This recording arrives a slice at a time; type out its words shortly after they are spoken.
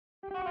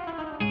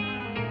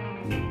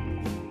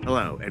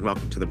Hello, and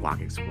welcome to the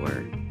Block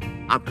Explorer.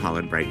 I'm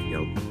Colin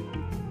Brightfield.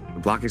 The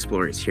Block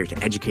Explorer is here to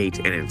educate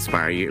and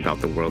inspire you about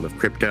the world of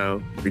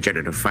crypto,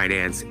 regenerative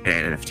finance, and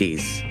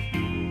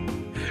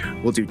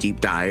NFTs. We'll do deep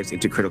dives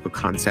into critical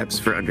concepts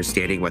for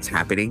understanding what's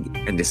happening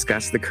and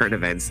discuss the current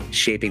events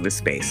shaping the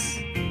space.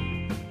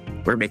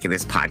 We're making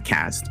this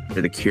podcast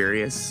for the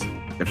curious,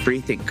 the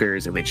free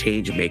thinkers, and the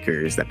change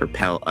makers that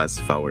propel us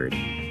forward.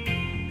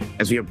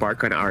 As we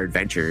embark on our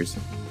adventures,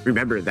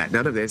 remember that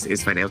none of this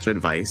is financial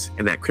advice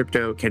and that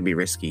crypto can be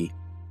risky.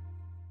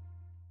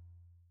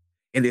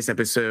 In this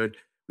episode,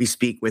 we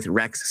speak with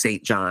Rex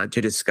St. John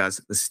to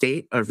discuss the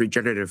state of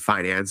regenerative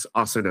finance,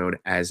 also known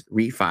as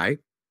ReFi.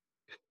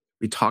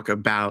 We talk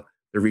about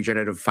the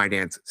Regenerative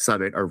Finance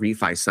Summit, or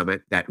ReFi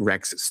Summit, that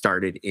Rex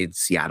started in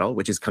Seattle,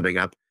 which is coming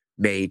up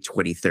May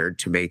 23rd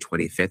to May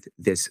 25th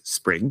this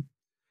spring.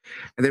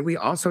 And then we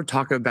also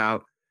talk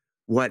about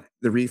what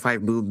the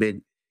ReFi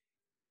movement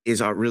is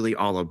really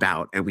all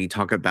about. And we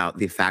talk about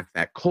the fact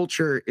that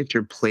culture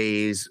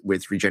interplays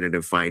with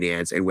regenerative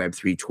finance and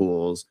Web3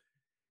 tools.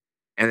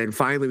 And then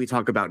finally, we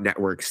talk about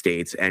network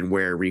states and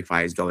where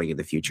ReFi is going in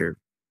the future.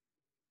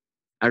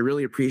 I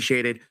really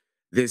appreciated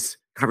this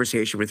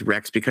conversation with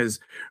Rex because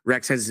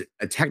Rex has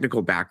a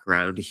technical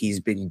background.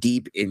 He's been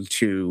deep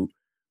into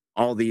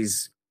all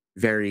these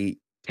very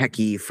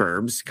techie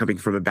firms, coming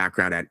from a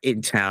background at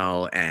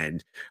Intel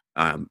and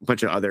a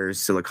bunch of other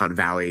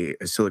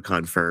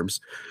Silicon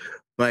firms.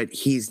 But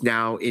he's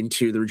now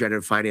into the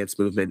regenerative finance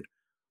movement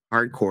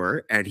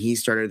hardcore, and he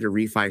started the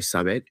ReFi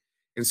Summit.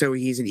 And so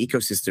he's an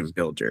ecosystem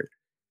builder.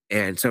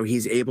 And so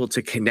he's able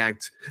to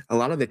connect a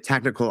lot of the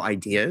technical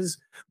ideas,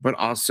 but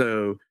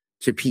also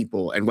to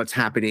people and what's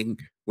happening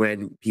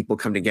when people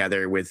come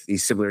together with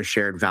these similar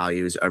shared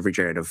values of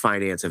regenerative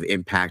finance, of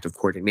impact, of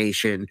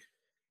coordination,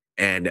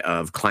 and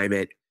of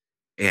climate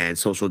and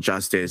social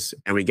justice.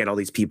 And we get all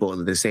these people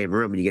in the same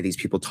room, and you get these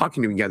people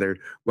talking together.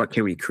 What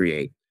can we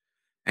create?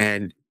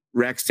 And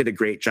Rex did a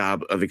great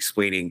job of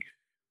explaining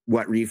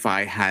what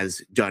ReFi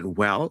has done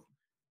well,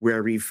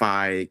 where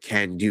ReFi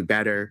can do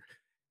better,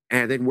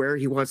 and then where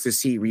he wants to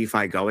see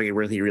ReFi going and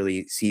where he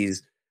really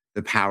sees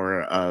the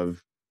power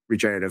of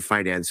regenerative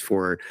finance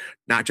for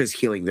not just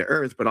healing the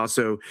earth, but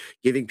also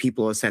giving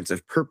people a sense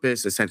of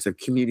purpose, a sense of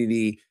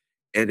community,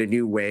 and a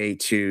new way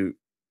to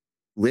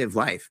live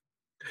life.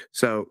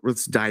 So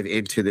let's dive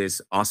into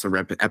this awesome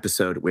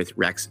episode with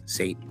Rex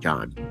St.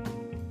 John.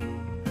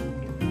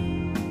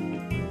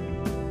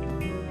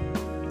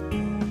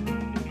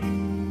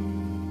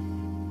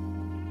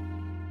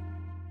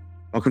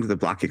 Welcome to the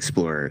Block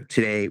Explorer.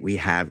 Today we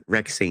have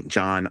Rex St.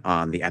 John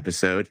on the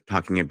episode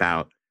talking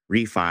about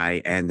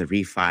ReFi and the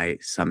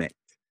ReFi Summit.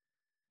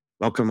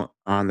 Welcome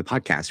on the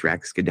podcast,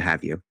 Rex. Good to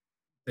have you.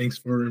 Thanks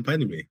for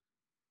inviting me.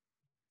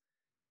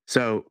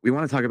 So we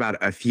want to talk about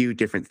a few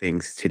different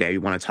things today. We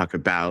want to talk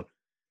about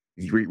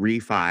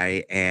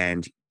ReFi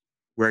and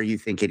where you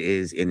think it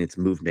is in its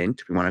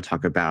movement. We want to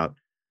talk about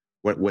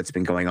what's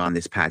been going on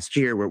this past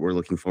year, what we're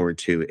looking forward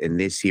to in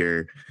this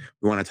year.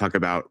 We want to talk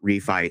about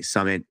ReFi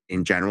Summit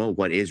in general.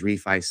 What is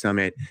ReFi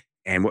Summit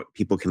and what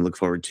people can look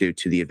forward to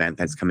the event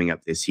that's coming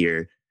up this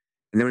year.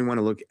 And then we want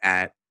to look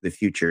at the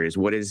future.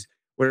 What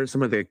are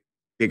some of the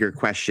bigger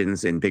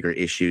questions and bigger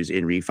issues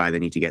in ReFi that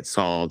need to get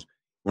solved?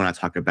 We want to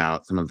talk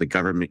about some of the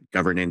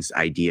governance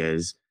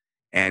ideas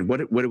and what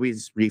do we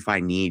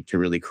ReFi need to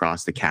really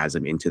cross the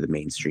chasm into the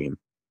mainstream.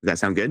 Does that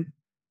sound good?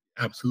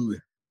 Absolutely.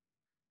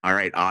 All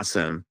right,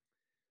 awesome.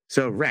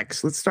 So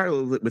Rex, let's start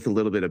with a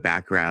little bit of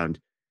background.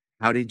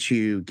 How did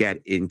you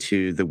get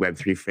into the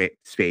Web3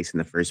 space in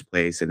the first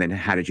place? And then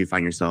how did you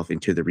find yourself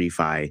into the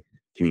ReFi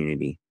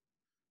community?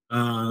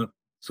 So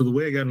the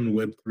way I got into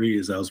Web3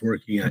 is I was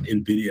working at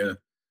NVIDIA,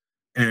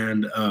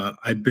 and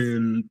I'd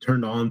been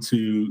turned on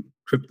to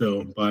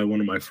crypto by one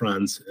of my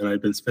friends, and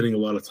I'd been spending a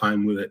lot of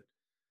time with it.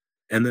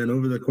 And then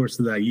over the course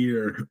of that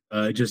year,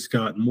 it just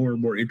got more and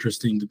more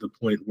interesting to the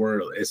point where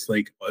it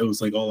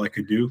was like all I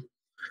could do.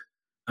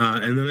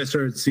 And then I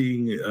started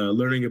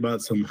learning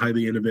about some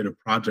highly innovative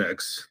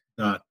projects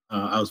that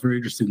I was very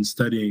interested in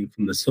studying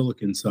from the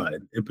silicon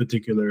side, in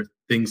particular,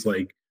 things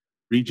like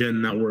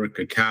Regen Network,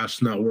 a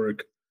cash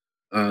network.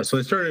 So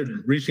I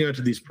started reaching out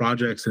to these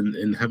projects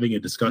and having a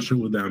discussion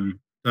with them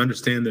to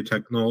understand their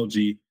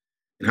technology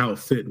and how it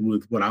fit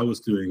with what I was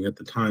doing at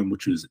the time,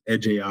 which was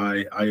Edge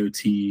AI,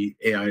 IoT,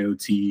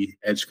 AIoT,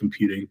 edge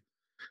computing.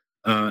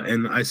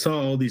 And I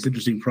saw all these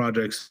interesting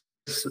projects.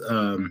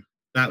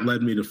 That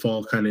led me to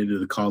fall kind of into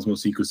the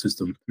Cosmos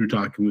ecosystem through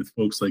talking with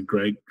folks like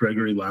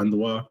Gregory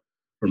Landois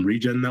from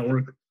Regen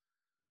Network.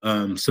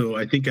 So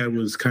I think I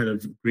was kind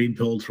of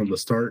green-pilled from the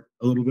start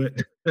a little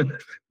bit,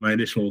 my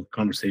initial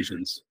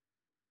conversations.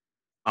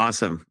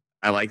 Awesome.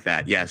 I like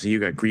that. Yeah, so you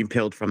got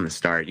green-pilled from the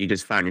start. You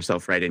just found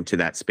yourself right into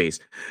that space.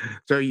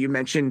 So you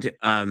mentioned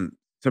some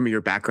of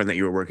your background that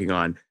you were working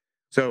on.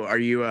 So are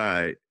you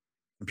a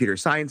computer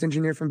science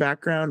engineer from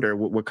background, or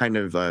what kind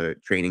of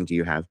training do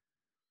you have?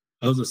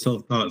 I was a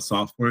self-taught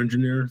software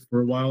engineer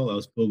for a while. I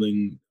was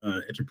building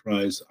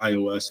enterprise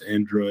iOS,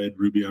 Android,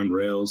 Ruby on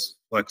Rails,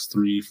 Flex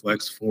 3,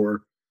 Flex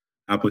 4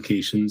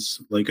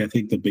 applications. Like I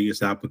think the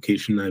biggest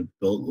application I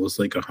built was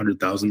like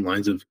 100,000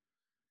 lines of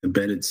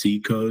embedded C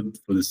code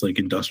for this like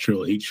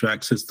industrial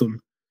HVAC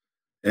system.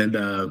 And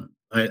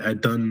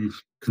I'd done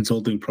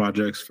consulting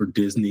projects for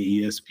Disney,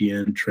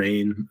 ESPN,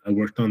 Train. I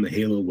worked on the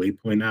Halo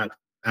Waypoint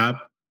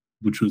app,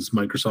 which was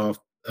Microsoft.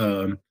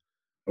 I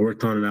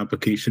worked on an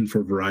application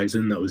for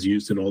Verizon that was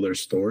used in all their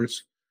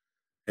stores.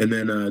 And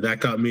then that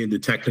got me into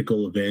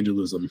technical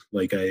evangelism.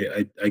 Like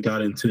I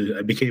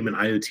became an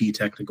IoT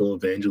technical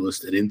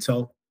evangelist at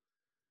Intel.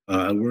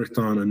 I worked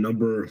on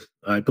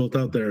I built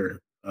out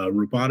their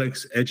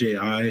robotics, edge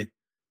AI,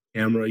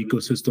 camera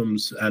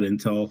ecosystems at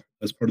Intel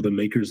as part of the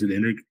Makers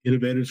and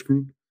Innovators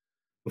group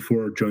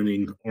before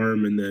joining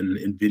ARM and then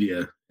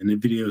NVIDIA. And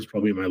NVIDIA was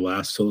probably my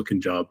last silicon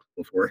job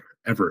before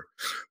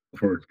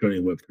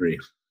joining Web3.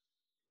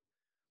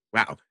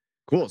 Wow.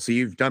 Cool. So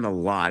you've done a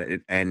lot,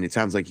 and it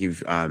sounds like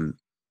you've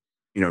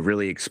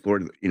really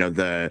explored,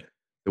 the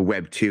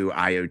Web 2,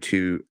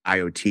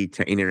 IoT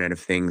to Internet of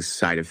Things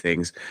side of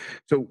things.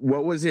 So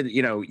what was it,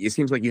 it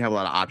seems like you have a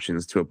lot of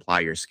options to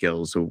apply your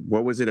skills. So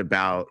what was it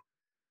about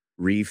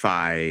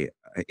ReFi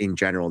in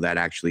general that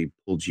actually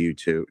pulled you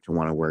to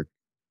want to work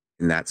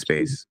in that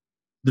space?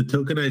 The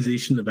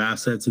tokenization of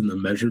assets and the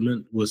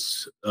measurement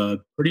was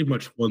pretty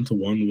much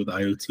one-to-one with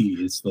IoT.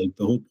 It's like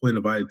the whole point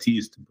of IoT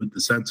is to put the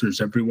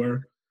sensors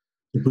everywhere,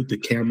 to put the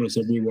cameras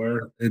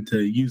everywhere, and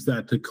to use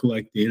that to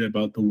collect data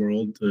about the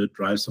world to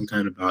drive some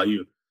kind of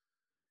value.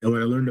 And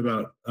when I learned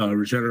about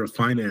regenerative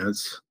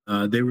finance,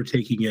 they were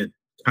taking it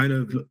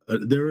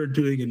they were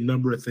doing a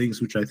number of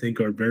things which I think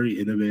are very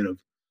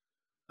innovative.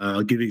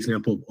 I'll give you an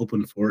example of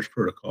open forest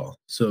protocol.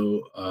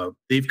 So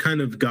they've kind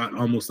of got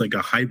almost like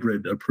a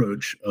hybrid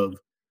approach of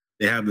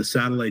they have the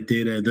satellite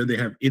data, and then they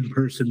have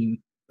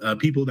in-person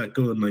people that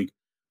go and like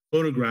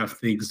photograph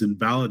things and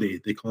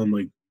validate. They call them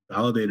like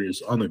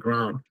validators on the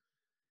ground.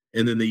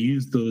 And then they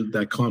use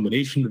that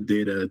combination of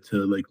data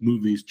to like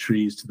move these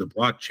trees to the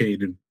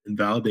blockchain and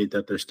validate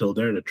that they're still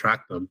there to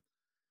track them.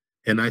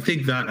 And I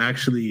think that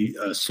actually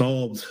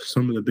solved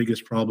some of the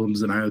biggest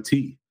problems in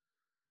IoT.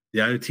 The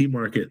IoT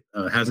market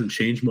hasn't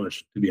changed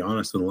much, to be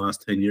honest, in the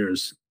last 10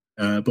 years.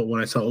 But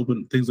when I saw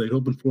things like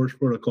open forest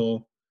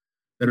protocol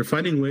that are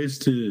finding ways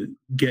to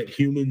get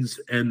humans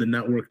and the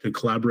network to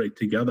collaborate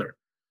together,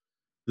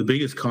 the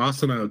biggest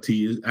cost in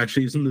IoT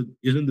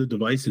isn't the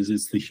devices,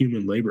 it's the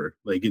human labor.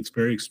 Like it's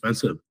very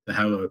expensive to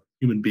have a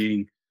human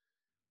being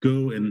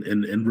go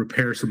and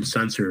repair some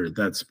sensor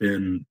that's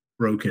been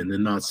broken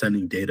and not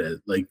sending data.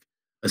 Like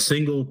a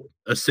single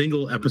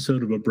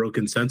episode of a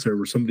broken sensor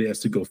where somebody has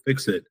to go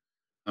fix it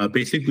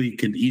basically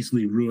can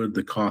easily ruin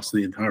the cost of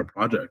the entire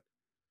project.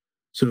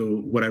 So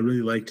what I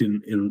really liked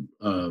in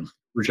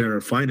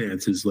regenerative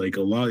finance is like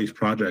a lot of these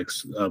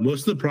projects,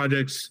 most of the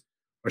projects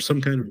are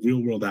some kind of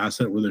real world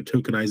asset where they're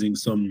tokenizing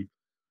some,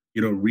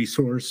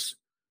 resource,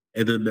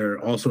 and then they're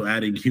also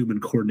adding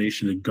human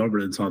coordination and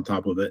governance on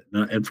top of it.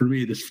 And for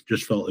me, this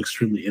just felt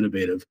extremely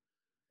innovative,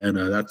 and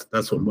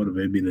that's what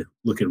motivated me to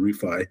look at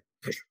ReFi.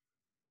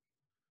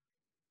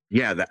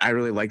 Yeah, I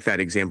really like that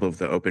example of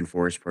the open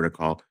forest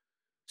protocol.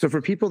 So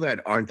for people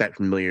that aren't that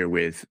familiar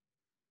with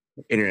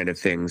Internet of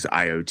Things,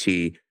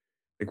 IoT,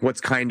 like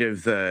what's kind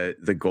of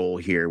the goal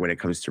here when it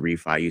comes to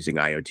ReFi using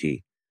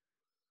IoT?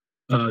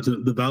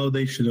 The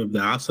validation of the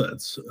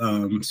assets.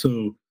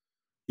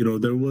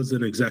 There was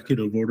an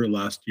executive order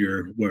last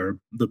year where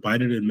the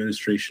Biden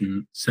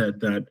administration said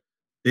that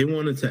they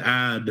wanted to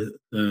add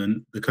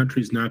the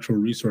country's natural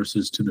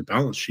resources to the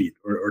balance sheet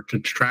or to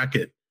track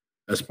it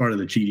as part of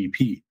the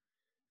GDP.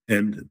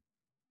 And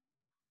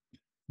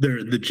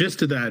the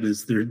gist of that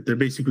is they're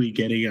basically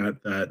getting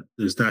at that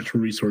those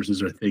natural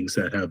resources are things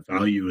that have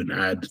value and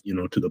add,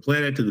 to the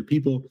planet, to the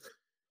people.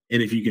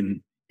 And if you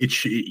can,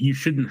 you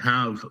shouldn't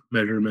have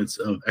measurements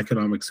of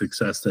economic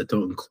success that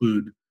don't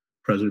include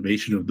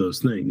preservation of those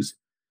things.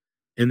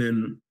 And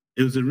then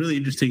it was a really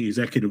interesting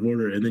executive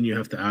order. And then you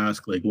have to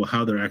ask, like, well,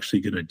 how they're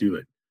actually going to do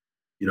it.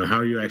 How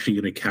are you actually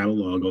going to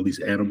catalog all these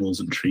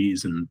animals and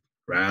trees and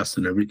grass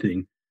and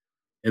everything?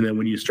 And then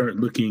when you start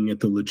looking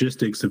at the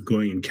logistics of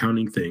going and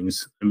counting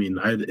things, I mean,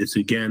 it's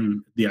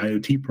again the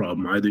IoT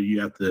problem. Either you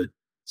have to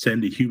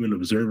send a human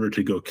observer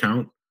to go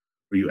count,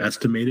 or you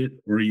estimate it,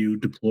 or you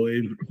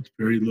deploy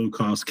very low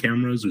cost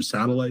cameras or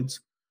satellites.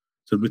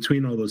 So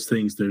between all those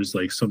things, there's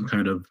like some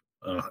kind of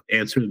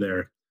answer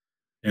there.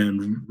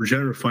 And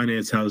regenerative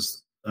finance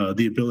has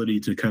the ability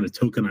to kind of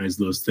tokenize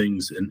those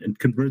things and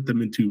convert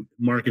them into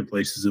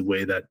marketplaces in a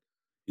way that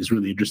is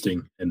really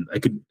interesting. And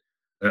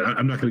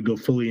I'm not going to go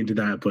fully into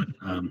that, but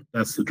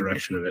that's the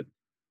direction of it.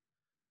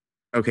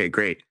 Okay,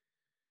 great.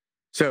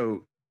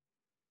 So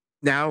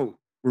now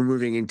we're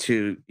moving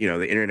into,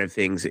 the Internet of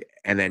Things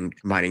and then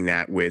combining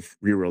that with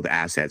real world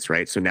assets,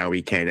 right? So now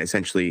we can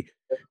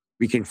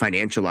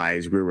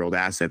financialize real world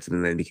assets,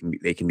 and then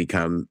they can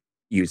become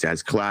used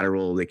as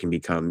collateral. They can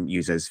become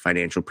used as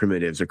financial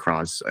primitives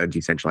across a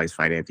decentralized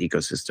finance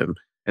ecosystem.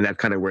 And that's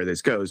kind of where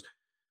this goes.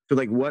 So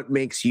like, what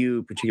makes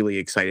you particularly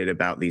excited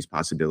about these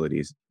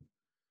possibilities?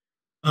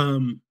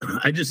 I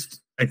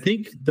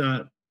think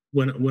that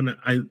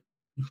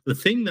the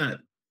thing that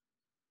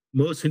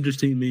most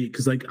interesting to me,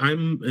 because like I've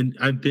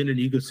been an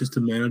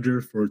ecosystem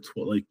manager for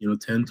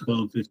 10,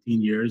 12,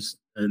 15 years,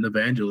 an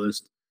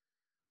evangelist.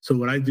 So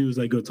what I do is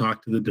I go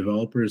talk to the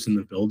developers and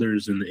the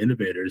builders and the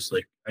innovators.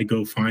 Like I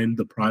go find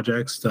the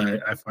projects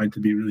that I find to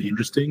be really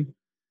interesting,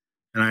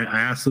 and I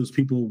ask those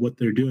people what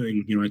they're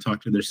doing. I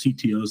talk to their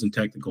CTOs and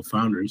technical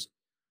founders.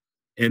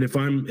 And if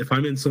I'm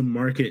in some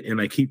market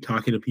and I keep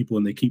talking to people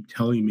and they keep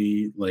telling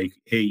me like,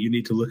 hey, you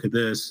need to look at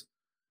this,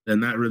 then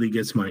that really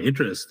gets my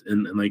interest.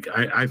 And like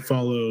I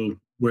follow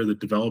where the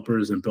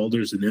developers and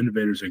builders and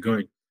innovators are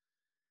going.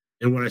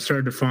 And what I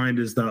started to find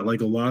is that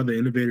like a lot of the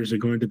innovators are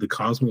going to the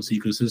Cosmos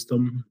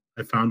ecosystem.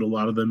 I found a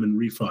lot of them in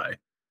ReFi.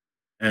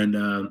 And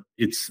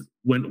it's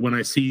when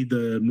I see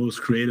the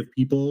most creative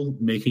people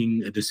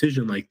making a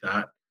decision like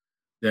that,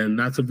 then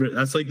that's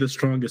like the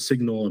strongest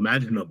signal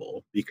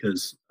imaginable.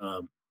 Because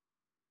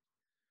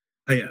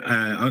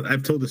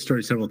I've told this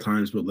story several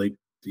times, but like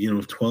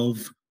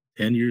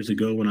 10 years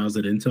ago when I was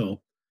at Intel,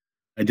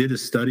 I did a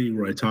study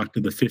where I talked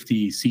to the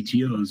 50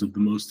 CTOs of the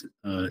most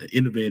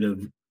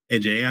innovative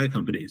edge AI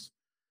companies,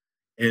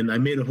 and I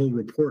made a whole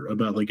report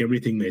about like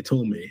everything they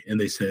told me. And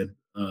they said,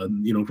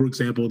 for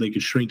example, they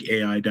could shrink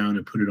AI down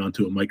and put it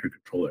onto a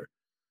microcontroller.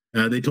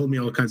 They told me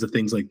all kinds of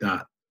things like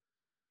that,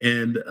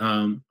 and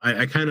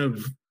I kind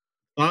of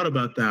thought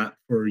about that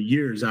for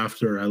years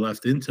after I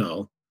left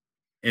Intel,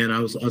 and I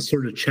was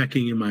sort of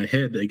checking in my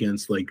head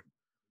against like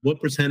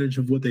what percentage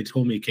of what they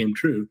told me came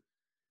true,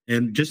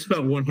 and just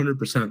about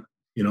 100%.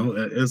 It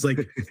was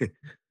like if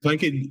I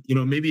could,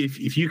 maybe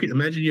if you could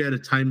imagine you had a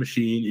time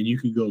machine and you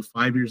could go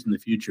 5 years in the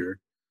future,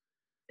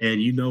 and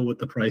you know what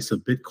the price of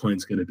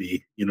Bitcoin's going to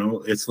be.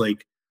 It's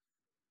like,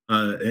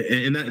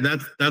 and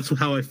that's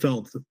how I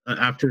felt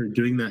after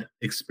doing that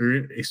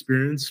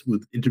experience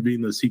with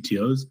interviewing those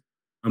CTOs.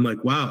 I'm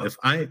like, wow, if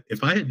I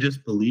had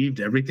just believed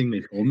everything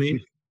they told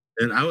me,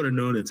 then I would have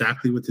known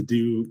exactly what to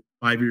do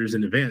 5 years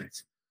in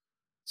advance.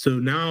 So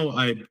now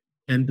I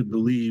tend to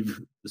believe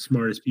the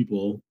smartest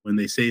people when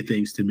they say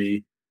things to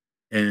me,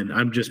 and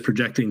I'm just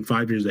projecting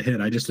 5 years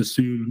ahead. I just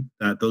assume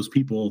that those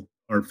people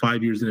are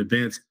 5 years in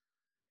advance.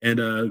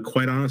 And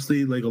quite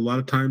honestly, like a lot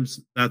of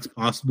times that's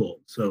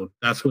possible. So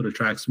that's what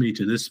attracts me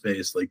to this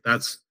space. Like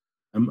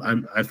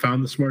I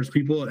found the smartest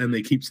people, and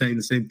they keep saying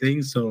the same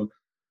things. So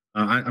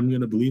I'm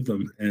going to believe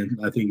them. And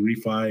I think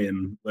ReFi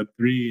and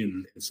Web3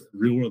 and it's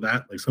real world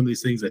that like some of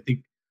these things, I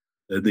think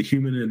the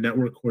human and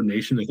network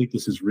coordination, I think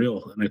this is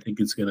real, and I think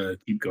it's going to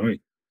keep going.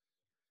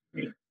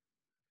 Yeah.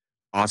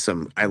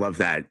 Awesome. I love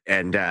that.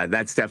 And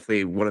that's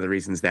definitely one of the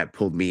reasons that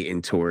pulled me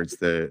in towards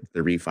the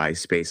refi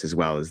space as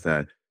well, as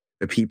the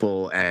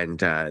people and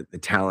the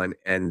talent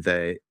and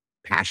the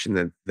passion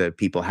that the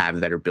people have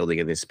that are building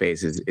in this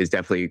space is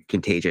definitely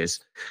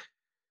contagious.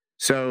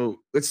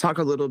 So let's talk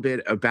a little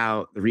bit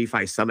about the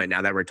refi summit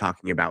now that we're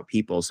talking about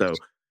people. So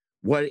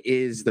what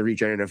is the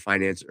regenerative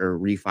finance or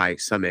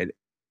refi summit?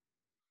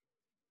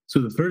 So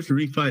the first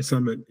ReFi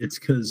summit, it's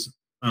because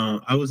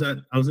I was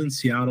in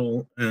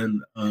Seattle, and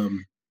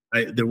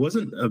there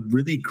wasn't a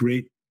really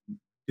great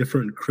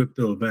different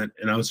crypto event,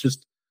 and I was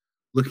just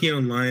looking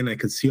online. I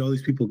could see all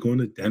these people going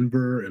to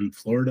Denver and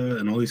Florida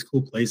and all these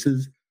cool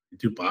places,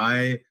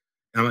 Dubai.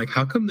 And I'm like,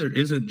 how come there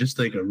isn't just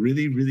like a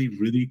really, really,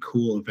 really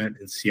cool event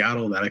in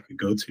Seattle that I could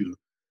go to?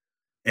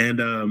 And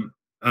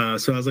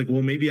so I was like,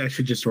 well, maybe I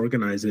should just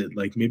organize it.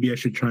 Like maybe I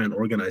should try and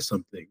organize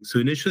something. So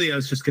initially, I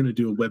was just going to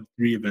do a Web3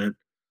 event,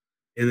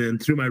 and then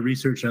through my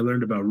research, I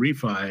learned about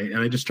ReFi, and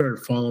I just started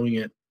following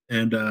it.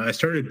 And I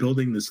started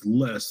building this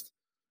list,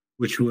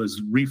 which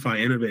was ReFi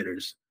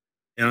innovators.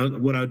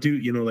 And what I'll do,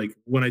 like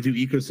when I do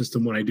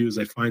ecosystem, what I do is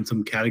I find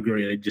some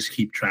category and I just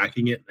keep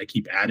tracking it. And I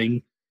keep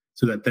adding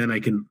so that then I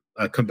can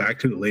come back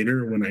to it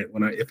later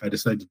if I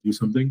decide to do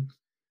something.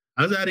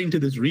 I was adding to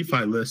this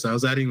ReFi list. I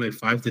was adding like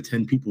 5 to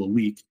 10 people a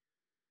week.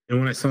 And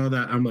when I saw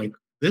that, I'm like,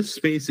 this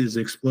space is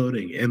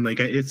exploding, and like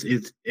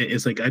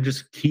it's like I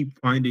just keep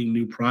finding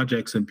new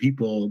projects and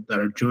people that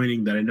are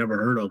joining that I never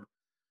heard of.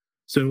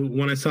 So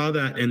when I saw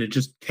that, and it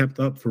just kept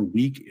up for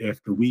week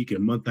after week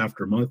and month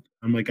after month,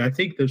 I'm like, I'm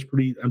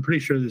pretty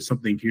sure there's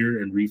something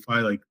here in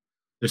ReFi. Like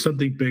there's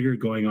something bigger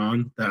going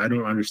on that I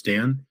don't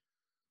understand.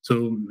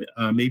 So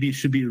maybe it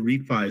should be a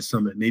ReFi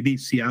summit. Maybe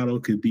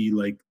Seattle could be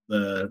like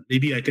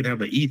maybe I could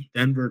have a ETH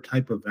Denver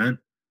type event,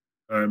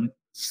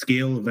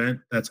 scale event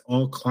that's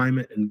all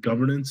climate and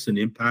governance and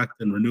impact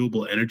and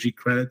renewable energy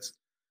credits.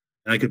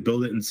 And I could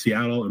build it in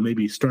Seattle and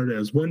maybe start it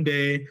as 1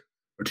 day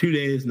or 2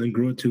 days and then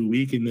grow it to a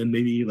week and then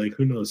maybe like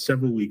who knows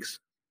several weeks.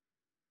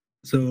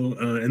 So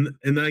and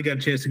then I got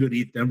a chance to go to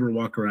ETH Denver,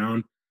 walk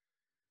around,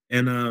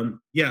 and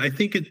yeah, I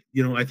think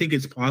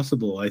it's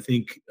possible. I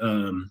think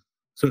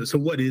so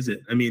what is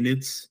it? I mean,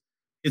 it's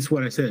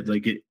what I said.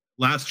 Like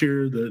last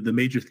year, the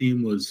major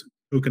theme was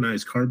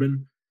tokenized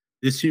carbon.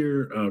 This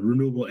year,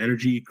 renewable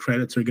energy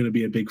credits are going to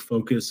be a big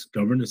focus.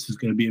 Governance is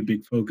going to be a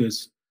big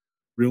focus.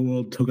 Real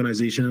world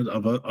tokenization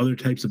of other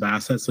types of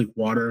assets like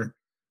water,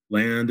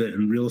 land,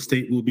 and real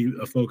estate will be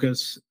a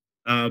focus.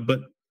 But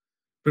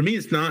for me,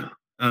 it's not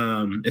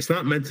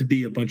meant to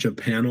be a bunch of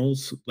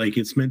panels. Like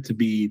it's meant to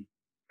be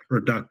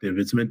productive.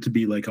 It's meant to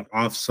be like an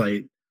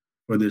offsite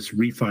for this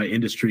refi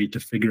industry to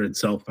figure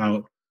itself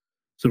out.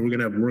 So we're going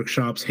to have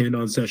workshops,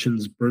 hand-on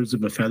sessions, birds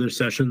of a feather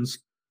sessions,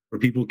 where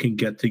people can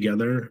get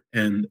together.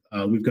 And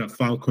we've got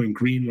Filecoin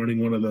Green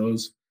running one of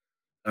those.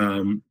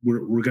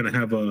 We're going to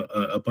have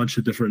a bunch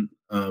of different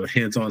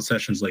hands-on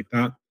sessions like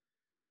that.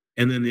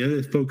 And then the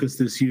other focus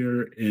this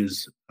year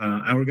is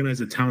I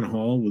organized a town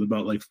hall with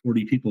about like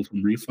 40 people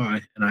from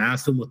ReFi, and I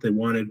asked them what they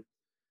wanted.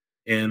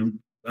 And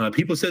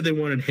people said they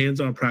wanted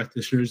hands-on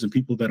practitioners and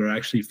people that are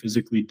actually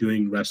physically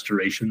doing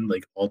restoration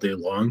like all day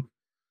long.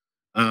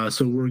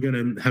 So we're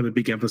going to have a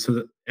big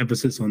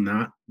emphasis on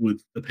that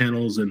with the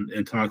panels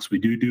and talks we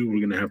do. We're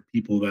going to have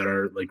people that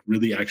are like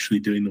really actually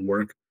doing the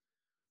work.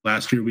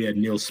 Last year we had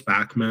Neil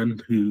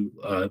Spackman, who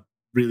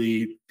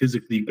really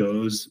physically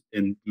goes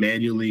and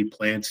manually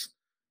plants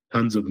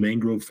tons of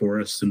mangrove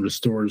forests and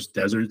restores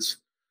deserts.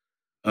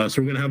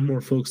 So we're going to have more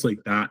folks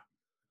like that.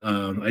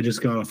 I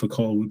just got off a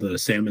call with the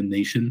Salmon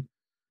Nation,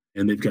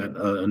 and they've got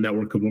a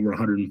network of over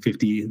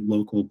 150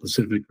 local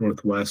Pacific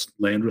Northwest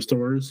land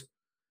restorers.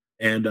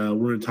 And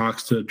we're in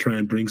talks to try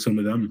and bring some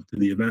of them to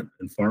the event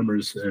and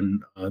farmers.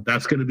 And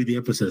that's going to be the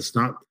emphasis,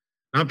 not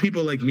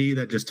people like me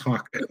that just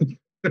talk.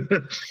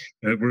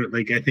 We're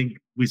like, I think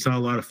we saw a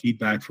lot of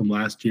feedback from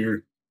last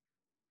year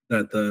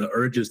that the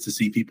urge is to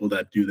see people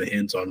that do the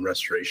hands-on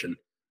restoration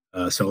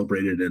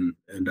celebrated and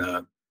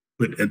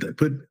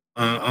put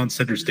on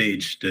center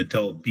stage to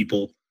tell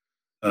people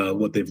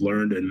what they've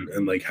learned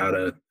and like how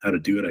to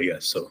do it, I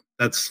guess. So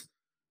that's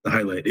the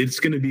highlight. It's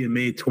going to be in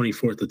May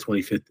 24th to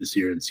 25th this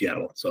year in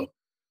Seattle. So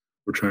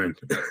we're trying.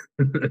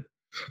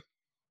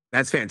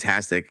 That's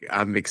fantastic.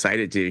 I'm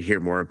excited to hear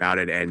more about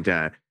it. And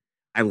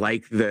I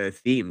like the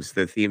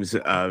themes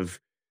of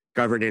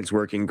governance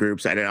working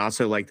groups. And I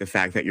also like the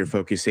fact that you're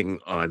focusing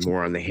on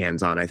more on the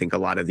hands-on. I think a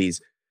lot of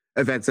these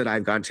events that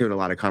I've gone to and a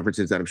lot of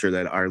conferences that I'm sure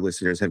that our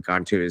listeners have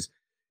gone to is,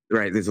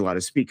 right, there's a lot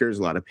of speakers,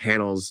 a lot of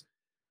panels.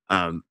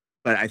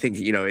 But I think,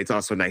 it's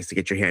also nice to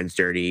get your hands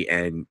dirty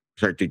and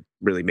start to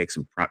really make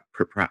some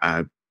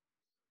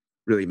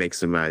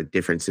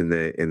difference in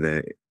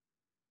the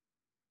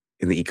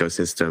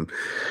ecosystem.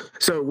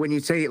 So when you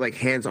say like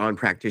hands-on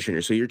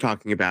practitioners, so you're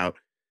talking about,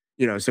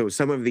 so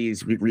some of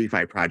these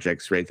refi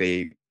projects, right?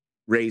 They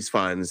raise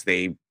funds,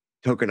 they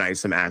tokenize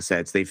some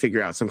assets, they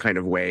figure out some kind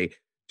of way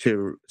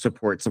to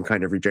support some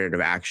kind of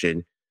regenerative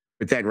action.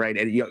 But then, right,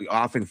 it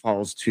often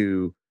falls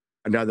to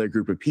another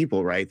group of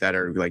people, right, that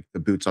are like the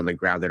boots on the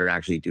ground that are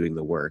actually doing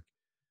the work.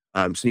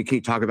 So can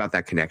you talk about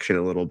that connection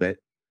a little bit?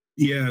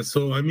 Yeah.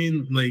 So, I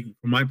mean, like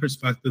from my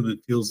perspective, it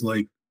feels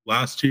like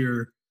last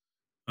year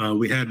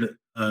we had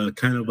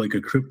kind of like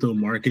a crypto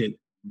market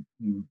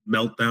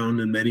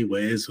meltdown in many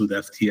ways with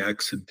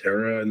FTX and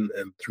Terra and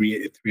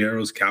Three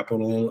Arrows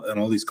Capital and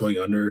all these going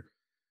under,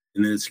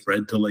 and then it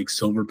spread to like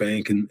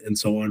Silverbank and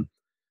so on.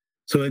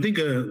 So I think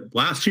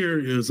last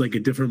year it was like a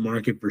different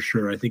market for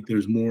sure. I think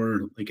there's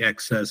more like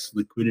excess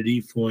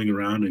liquidity flowing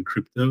around in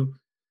crypto.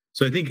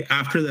 So I think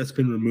after that's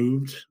been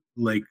removed,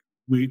 like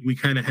we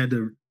kind of had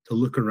to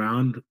look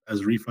around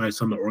as ReFi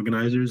Summit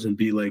organizers and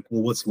be like,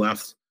 well, what's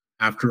left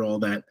after all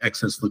that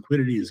excess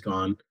liquidity is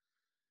gone?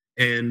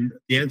 And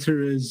the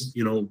answer is,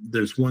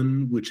 there's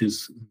one which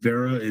is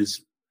Vera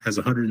has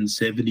a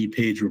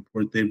 170-page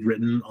report they've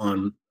written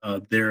on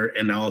their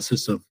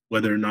analysis of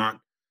whether or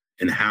not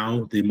and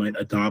how they might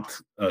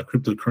adopt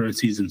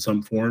cryptocurrencies in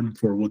some form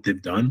for what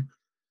they've done.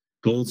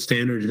 Gold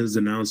Standard has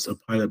announced a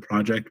pilot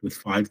project with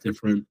 5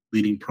 different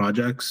leading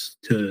projects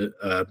to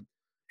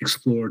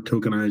explore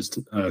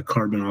tokenized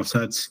carbon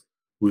offsets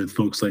with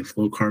folks like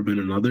Flow Carbon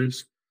and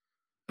others.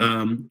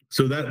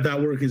 So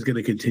that work is going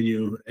to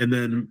continue. And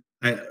then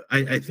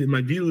I think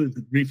my view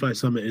with ReFi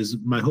Summit is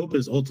my hope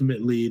is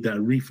ultimately that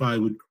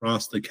ReFi would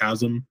cross the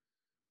chasm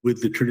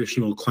with the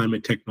traditional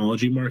climate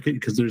technology market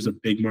because there's a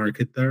big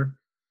market there.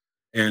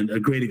 And a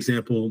great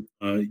example,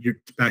 you're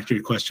back to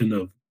your question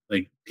of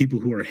like people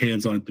who are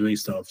hands-on doing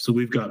stuff. So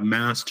we've got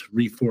massed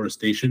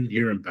reforestation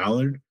here in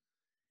Ballard,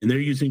 and they're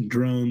using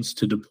drones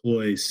to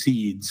deploy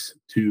seeds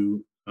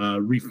to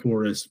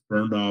reforest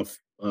burned off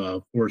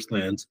forest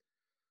lands.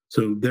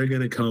 So they're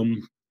going to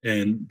come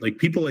and like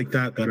people like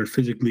that are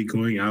physically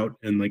going out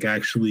and like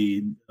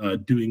actually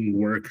doing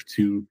work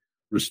to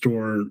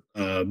restore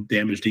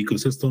damaged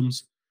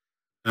ecosystems.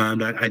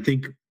 And I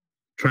think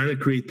trying to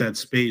create that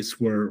space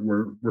where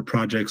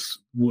projects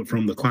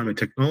from the climate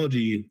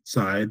technology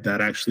side that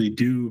actually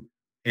do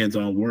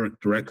hands-on work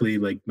directly,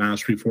 like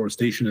mass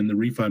reforestation and the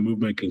ReFi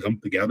movement can come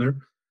together.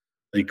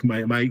 Like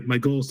my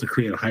goal is to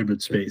create a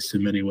hybrid space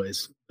in many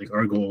ways. Like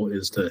our goal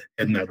is to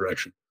head in that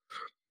direction.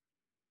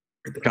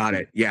 Got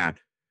it. Yeah.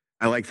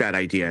 I like that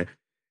idea.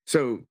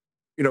 So,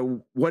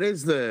 what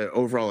is the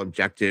overall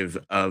objective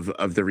of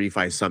the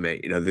ReFi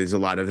Summit? There's a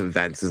lot of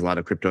events, there's a lot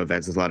of crypto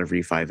events, there's a lot of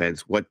ReFi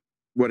events. What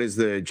is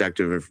the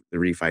objective of the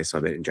ReFi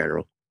Summit in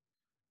general?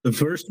 The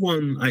first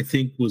one I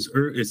think was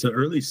it's an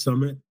early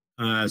summit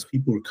as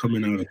people were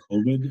coming out of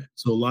COVID.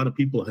 So a lot of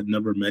people had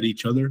never met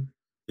each other.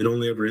 They'd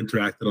only ever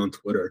interacted on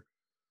Twitter.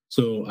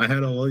 So I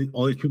had all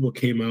these people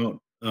came out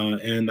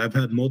And I've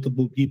had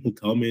multiple people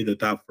tell me that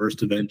that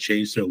first event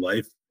changed their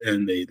life,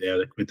 and they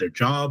either quit their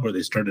job or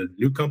they started a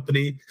new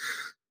company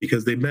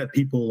because they met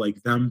people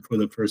like them for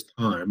the first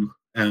time.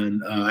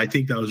 And I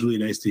think that was really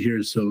nice to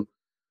hear. So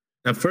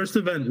that first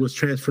event was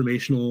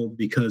transformational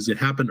because it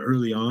happened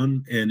early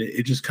on, and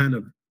it just kind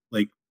of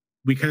like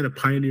we kind of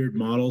pioneered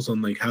models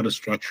on like how to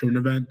structure an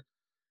event.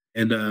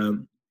 And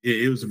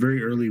it was a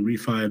very early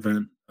ReFi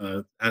event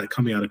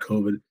coming out of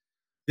COVID.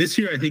 This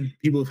year, I think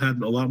people have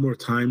had a lot more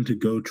time to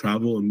go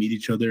travel and meet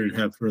each other and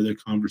have further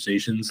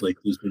conversations. Like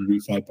there's been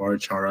ReFi Bar,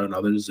 Chara, and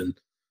others, and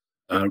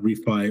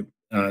ReFi,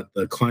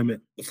 the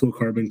Flow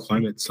Carbon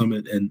Climate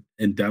Summit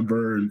in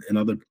Denver, and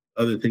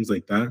other things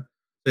like that.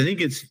 I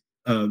think it's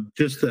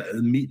just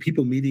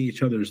people meeting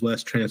each other is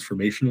less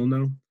transformational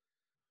now.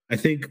 I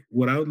think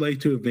what I would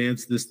like to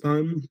advance this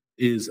time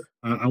is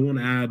I want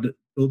to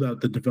build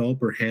out the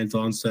developer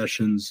hands-on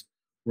sessions,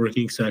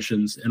 working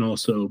sessions, and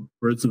also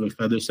birds of a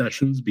feather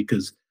sessions,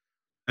 because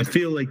I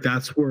feel like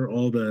that's where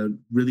all the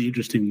really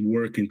interesting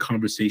work and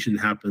conversation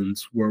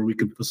happens, where we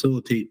can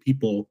facilitate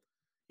people.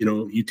 You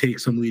know, you take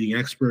some leading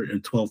expert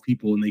and 12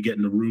 people and they get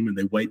in a room and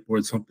they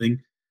whiteboard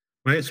something.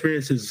 My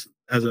experience is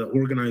as an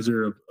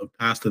organizer of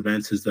past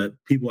events is that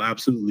people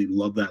absolutely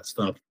love that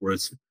stuff where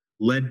it's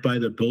led by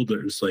the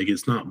builders. Like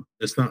it's not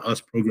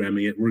us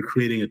programming it. We're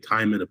creating a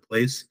time and a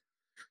place.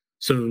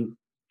 So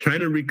trying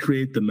to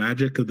recreate the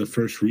magic of the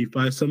first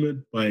ReFi summit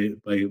by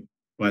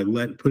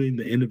putting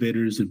the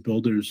innovators and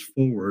builders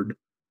forward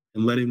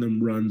and letting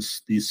them run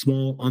these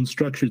small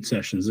unstructured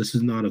sessions. This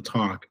is not a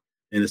talk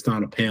and it's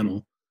not a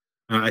panel.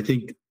 I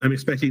think I'm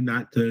expecting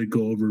that to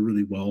go over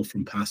really well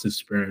from past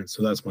experience.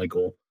 So that's my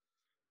goal.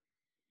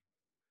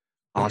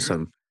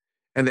 Awesome.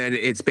 And then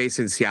it's based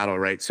in Seattle,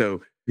 right?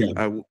 So,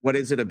 Yeah. what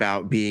is it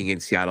about being in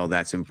Seattle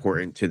that's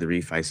important to the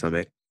ReFi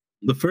Summit?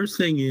 The first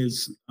thing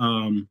is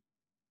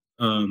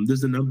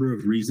there's a number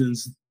of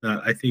reasons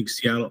that I think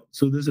Seattle.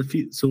 So there's a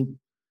few. So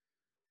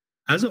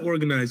as an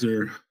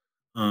organizer,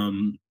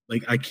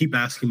 like I keep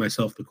asking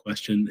myself the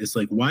question, it's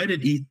like, why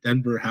did ETH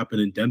Denver happen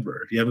in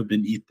Denver? If you haven't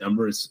been ETH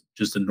Denver, it's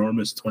just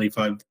enormous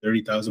 25,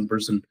 30,000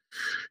 person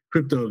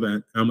crypto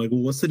event. And I'm like,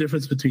 well, what's the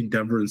difference between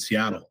Denver and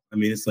Seattle? I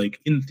mean, it's like,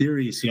 in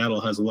theory,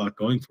 Seattle has a lot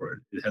going for it.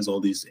 It has all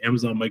these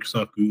Amazon,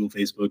 Microsoft, Google,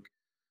 Facebook,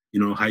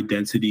 high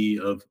density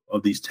of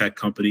these tech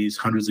companies,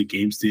 hundreds of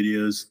game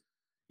studios.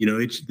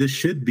 This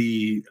should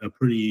be a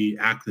pretty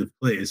active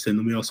place. And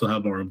then we also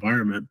have our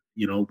environment.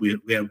 We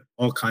have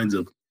all kinds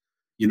of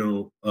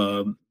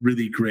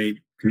really great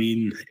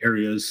green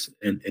areas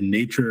and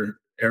nature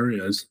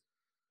areas.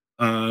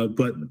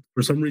 But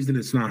for some reason,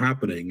 it's not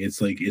happening.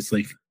 It's like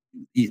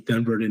ETH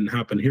Denver didn't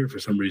happen here for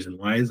some reason.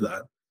 Why is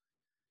that?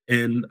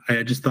 And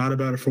I just thought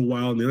about it for a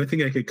while. And the only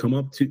thing I could come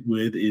up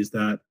with is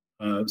that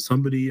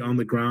somebody on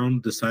the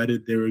ground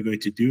decided they were going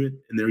to do it,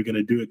 and they were going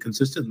to do it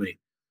consistently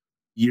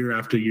year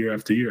after year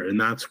after year. And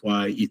that's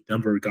why ETH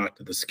Denver got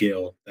to the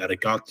scale that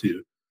it got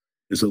to,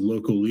 is a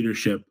local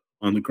leadership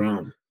on the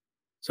ground.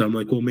 So I'm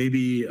like, well,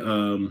 maybe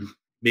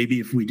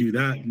if we do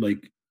that,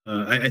 like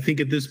I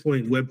think at this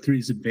point, Web3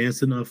 is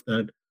advanced enough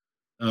that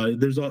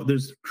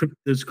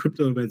there's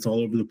crypto events all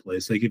over the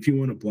place. Like if you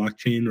want a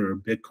blockchain or a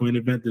Bitcoin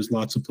event, there's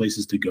lots of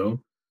places to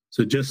go.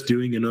 So just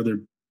doing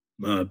another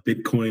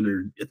Bitcoin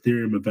or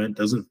Ethereum event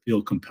doesn't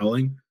feel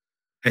compelling.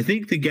 I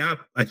think the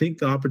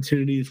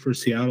opportunity is for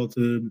Seattle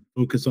to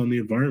focus on the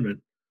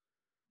environment.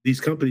 These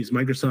companies,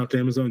 Microsoft,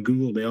 Amazon,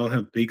 Google, they all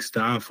have big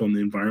staff on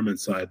the environment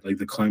side, like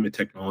the climate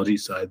technology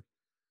side.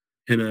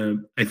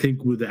 And I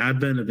think with the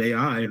advent of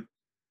AI,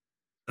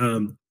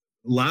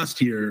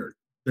 last year,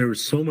 there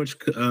was so much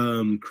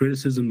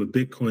criticism of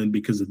Bitcoin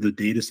because of the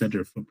data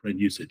center footprint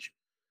usage,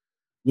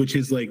 which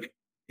is like,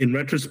 in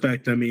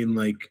retrospect, I mean,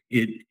 like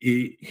it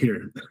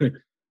here, I'm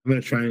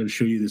going to try and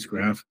show you this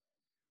graph.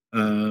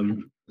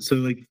 So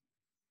like,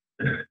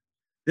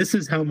 this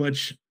is how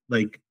much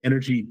like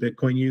energy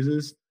Bitcoin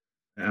uses.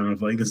 I don't know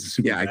if like this is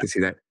super. Yeah, I can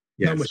see that.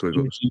 How Yeah, much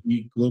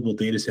energy global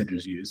data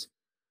centers use.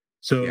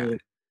 So, yeah.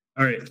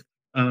 All right,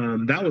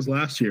 that was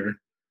last year,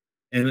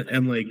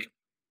 and like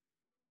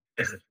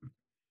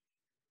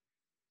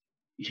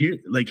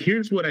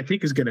here's what I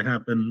think is going to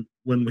happen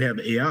when we have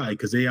AI,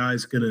 because AI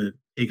is going to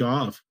take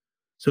off.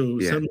 So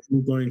suddenly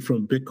we're going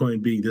from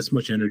Bitcoin being this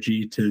much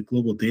energy to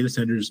global data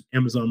centers,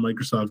 Amazon,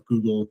 Microsoft,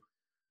 Google.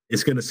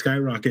 It's going to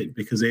skyrocket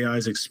because AI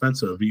is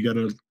expensive. You got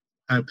to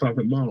have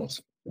profit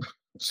models.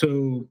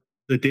 So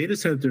the data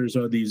centers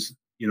are these,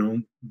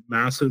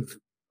 massive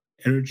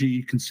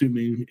energy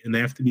consuming, and they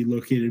have to be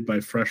located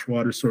by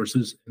freshwater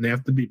sources, and they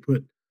have to be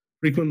put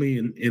frequently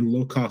in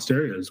low cost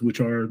areas,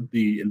 which are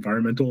the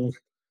environmental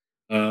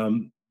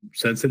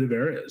sensitive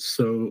areas.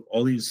 So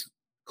all these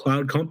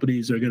cloud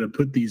companies are going to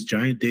put these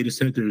giant data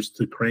centers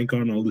to crank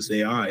on all this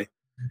AI.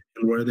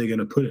 And where are they going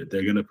to put it?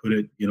 They're going to put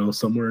it,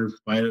 somewhere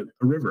by a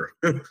river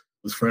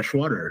with fresh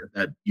water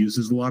that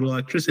uses a lot of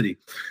electricity.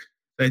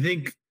 I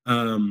think,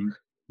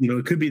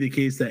 it could be the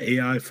case that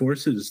AI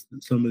forces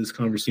some of this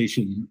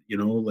conversation,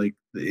 like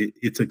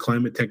it's a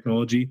climate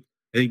technology.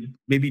 I think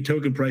maybe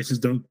token prices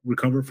don't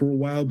recover for a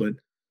while, but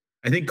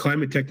I think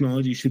climate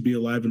technology should be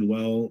alive and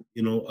well.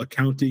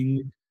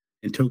 Accounting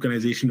and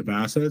tokenization of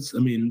assets. I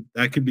mean,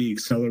 that could be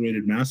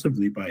accelerated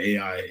massively by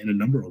AI in a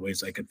number of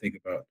ways I could think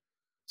about.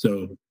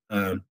 So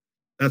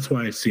that's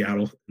why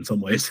Seattle, in some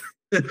ways,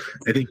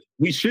 I think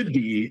we should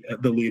be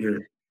the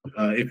leader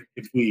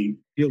if we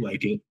feel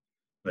like it.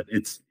 But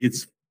it's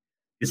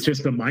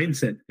just a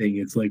mindset thing.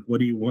 It's like, what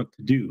do you want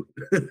to do?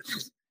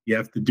 You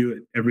have to do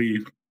it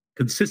every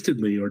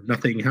consistently, or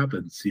nothing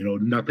happens.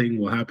 Nothing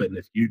will happen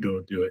if you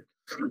don't do it.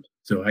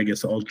 So I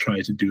guess I'll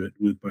try to do it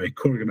with my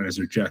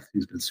co-organizer Jeff,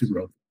 who's been super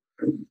helpful.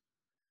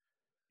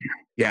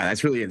 Yeah,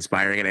 that's really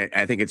inspiring, and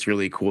I think it's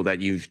really cool that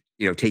you've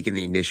taken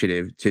the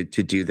initiative to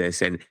do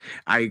this. And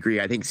I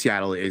agree. I think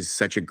Seattle is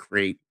such a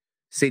great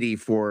city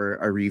for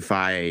a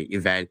refi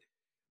event.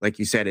 Like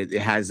you said, it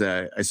has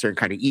a certain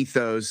kind of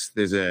ethos.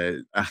 There's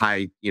a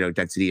high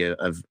density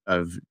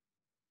of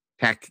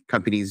tech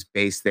companies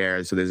based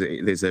there, so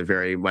there's a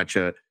very much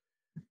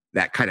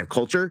that kind of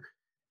culture.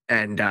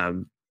 And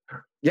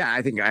yeah,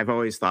 I think I've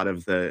always thought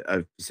of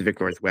the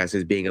Pacific Northwest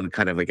as being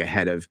kind of like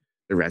ahead of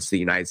the rest of the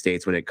United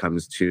States when it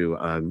comes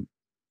to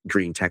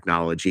green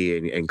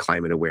technology and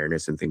climate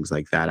awareness and things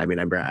like that. I mean,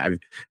 I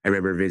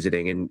remember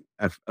visiting, and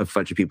a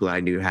bunch of people I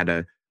knew had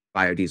a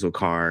biodiesel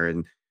car,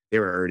 and they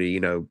were already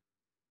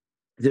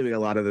doing a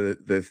lot of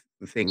the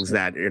things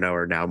that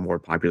are now more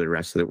popular the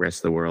rest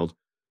of the world.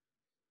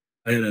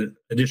 I had an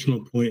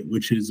additional point,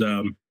 which is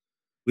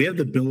we have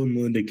the Bill and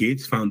Melinda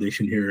Gates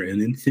Foundation here, and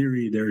in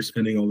theory, they're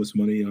spending all this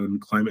money on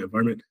climate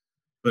environment.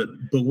 But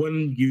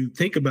when you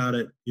think about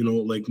it,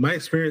 like my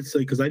experience,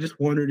 like, because I just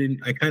wandered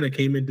in, I kind of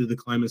came into the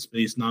climate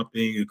space not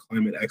being a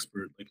climate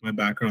expert. Like my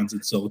background's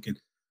in silicon.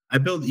 I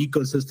build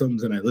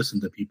ecosystems and I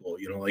listen to people.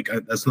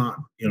 That's not,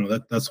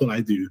 that's what I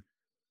do.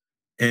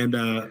 And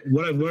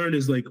what I've learned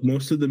is like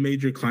most of the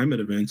major climate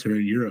events are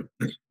in Europe.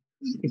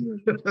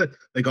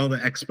 Like all the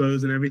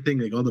expos and everything,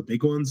 like all the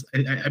big ones.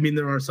 I mean,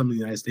 there are some in the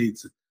United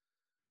States,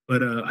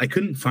 but I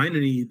couldn't find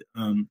any,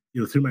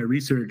 through my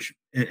research.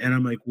 And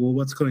I'm like, well,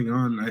 what's going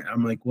on?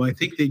 I'm like, well, I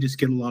think they just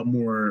get a lot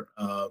more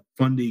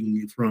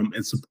funding from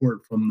and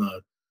support from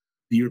the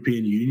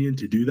European Union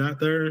to do that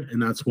there,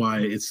 and that's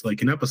why it's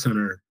like an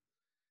epicenter.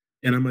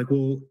 And I'm like,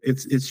 well,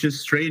 it's just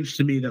strange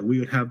to me that we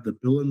would have the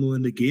Bill and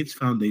Melinda Gates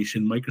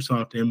Foundation,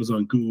 Microsoft,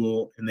 Amazon,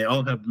 Google, and they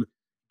all have.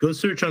 Go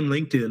search on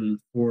LinkedIn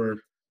for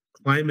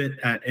climate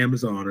at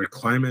Amazon or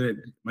climate at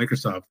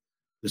Microsoft.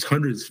 There's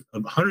hundreds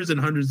and hundreds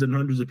and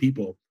hundreds of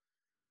people.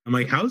 I'm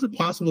like, how is it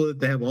possible that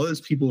they have all these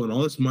people and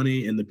all this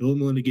money and the Bill and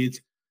Melinda Gates,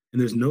 and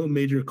there's no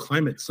major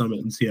climate summit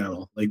in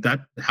Seattle? Like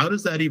that, how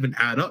does that even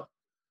add up?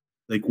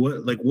 Like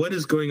what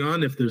is going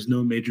on if there's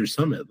no major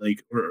summit,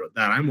 like, or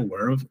that I'm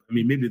aware of? I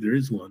mean, maybe there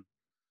is one.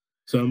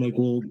 So I'm like,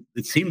 well,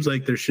 it seems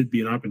like there should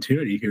be an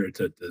opportunity here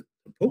to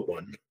put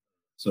one.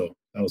 So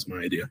that was my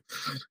idea.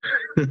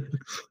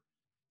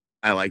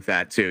 I like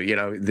that too.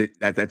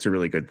 That's a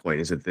really good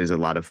point. Is that there's a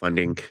lot of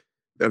funding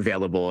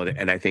available,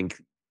 and I think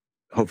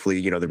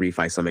hopefully the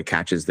ReFi Summit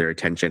catches their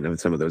attention of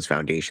some of those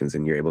foundations,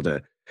 and you're able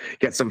to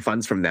get some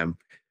funds from them.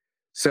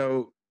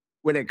 So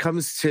when it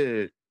comes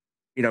to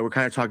we're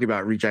kind of talking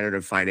about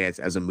regenerative finance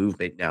as a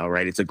movement now,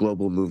 right? It's a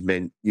global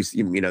movement.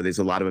 There's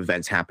a lot of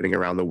events happening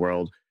around the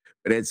world,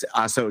 but it's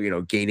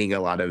also gaining a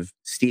lot of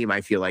steam,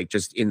 I feel like,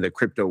 just in the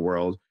crypto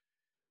world.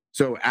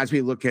 So as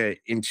we look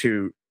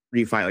into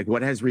ReFi, like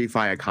what has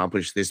ReFi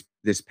accomplished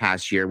this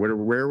past year?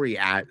 Where are we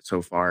at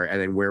so far, and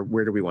then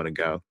where do we want to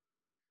go?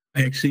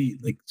 I actually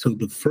so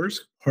the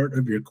first part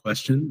of your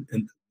question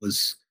and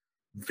was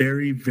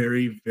very,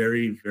 very,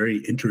 very, very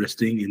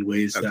interesting in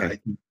ways that I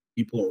think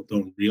people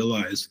don't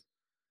realize.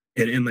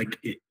 And like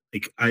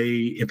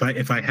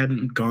if I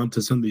hadn't gone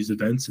to some of these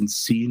events and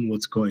seen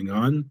what's going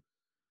on,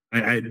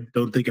 I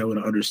don't think I would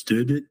have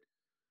understood it.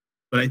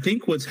 But I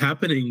think what's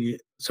happening.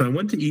 So I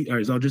went to eat.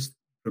 I'll just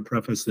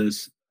preface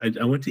this.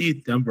 I went to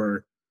eat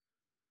Denver,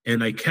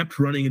 and I kept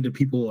running into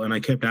people, and I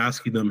kept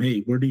asking them,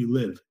 "Hey, where do you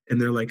live?" And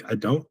they're like, "I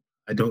don't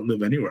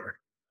live anywhere.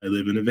 I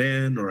live in a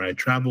van, or I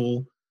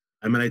travel.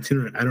 I'm an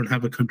itinerant. I don't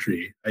have a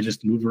country. I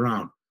just move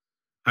around."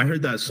 I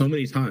heard that so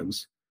many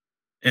times,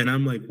 and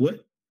I'm like,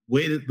 "What?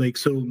 Wait, like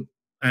so."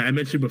 I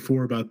mentioned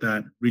before about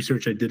that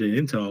research I did at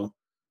Intel,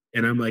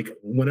 and I'm like,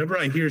 whenever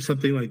I hear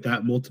something like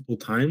that multiple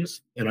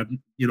times, and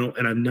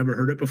I've never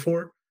heard it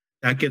before,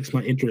 that gets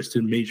my interest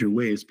in major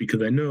ways,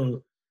 because I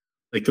know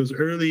like those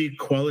early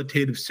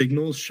qualitative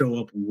signals show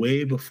up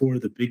way before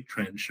the big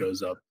trend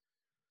shows up.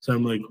 So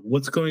I'm like,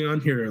 what's going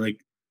on here?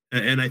 Like,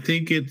 and I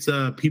think it's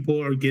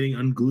people are getting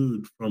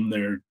unglued from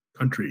their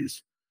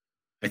countries.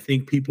 I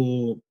think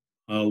people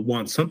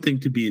want something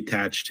to be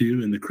attached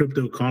to, and the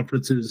crypto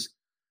conferences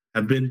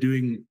have been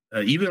doing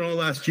even all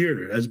last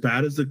year, as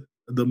bad as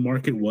the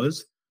market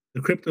was.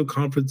 The crypto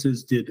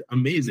conferences did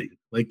amazing.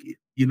 Like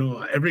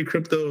every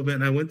crypto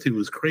event I went to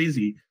was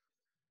crazy.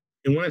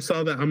 And when I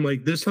saw that, I'm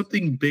like, there's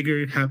something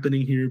bigger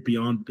happening here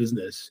beyond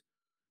business.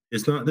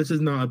 It's not. This is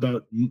not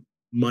about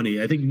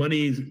money. I think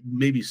money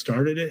maybe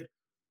started it,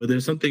 but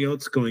there's something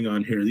else going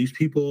on here. These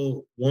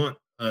people want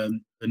a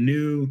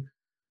new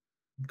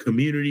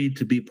community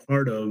to be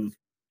part of,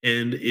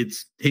 and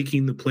it's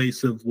taking the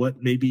place of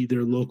what maybe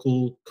their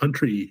local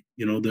country,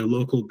 their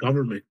local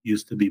government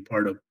used to be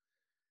part of.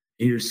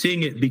 And you're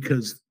seeing it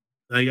because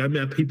like I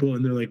met people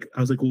and they're like,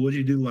 I was like, well, what did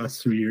you do the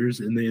last 3 years?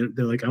 And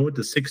they're like, I went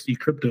to 60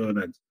 crypto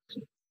events.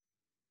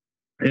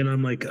 And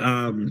I'm like,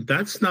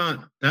 that's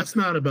not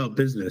about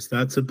business.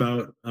 That's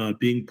about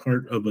being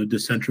part of a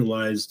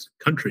decentralized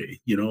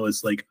country.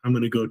 It's like I'm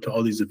going to go to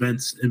all these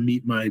events and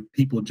meet my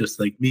people just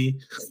like me,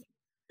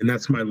 and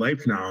that's my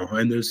life now.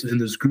 And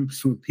there's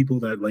groups with people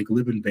that like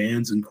live in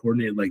vans and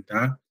coordinate like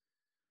that.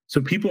 So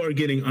people are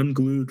getting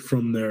unglued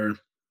from their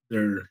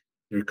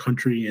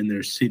country and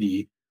their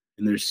city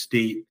and their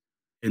state,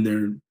 and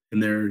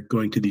they're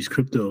going to these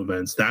crypto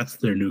events. That's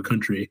their new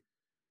country.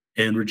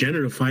 And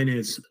regenerative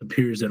finance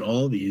appears at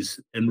all these.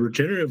 And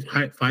regenerative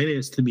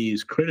finance to me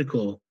is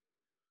critical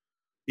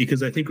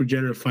because I think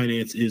regenerative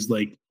finance is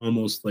like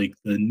almost like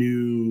the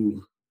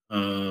new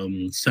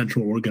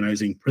central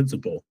organizing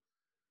principle.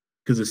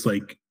 Because it's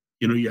like,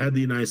 you had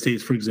the United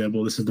States, for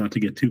example, this is not to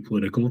get too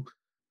political,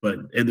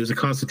 and there's a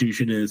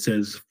constitution and it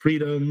says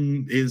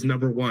freedom is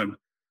number one.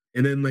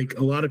 And then like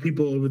a lot of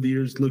people over the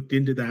years looked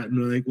into that and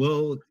were like,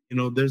 well,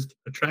 there's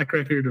a track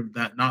record of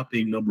that not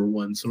being number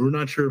one. So we're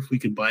not sure if we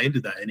can buy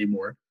into that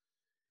anymore.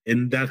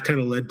 And that kind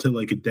of led to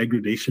like a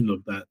degradation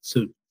of that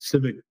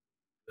civic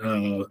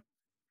uh,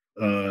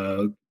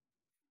 uh,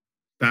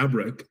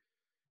 fabric.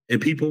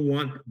 And people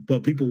want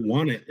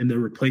it, and they're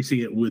replacing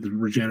it with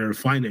regenerative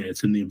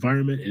finance and the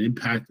environment and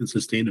impact and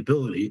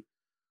sustainability.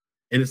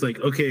 And it's like,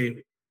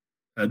 okay,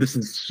 this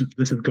is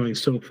going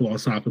so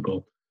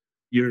philosophical.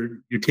 You're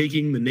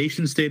taking the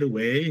nation state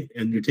away,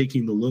 and you're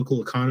taking the local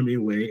economy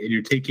away, and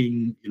you're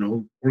taking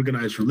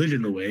organized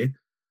religion away.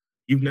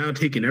 You've now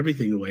taken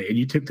everything away, and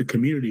you took the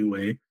community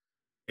away.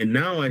 And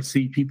now I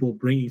see people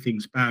bringing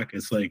things back.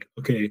 It's like,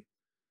 okay,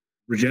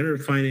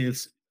 regenerative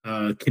finance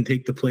can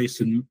take the place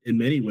in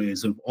many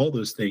ways of all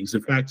those things.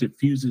 In fact, it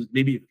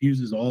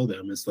fuses all of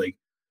them. It's like,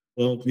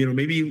 well,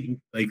 maybe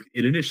like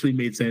it initially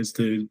made sense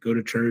to go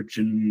to church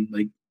and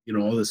like,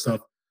 all this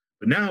stuff.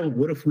 But now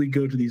what if we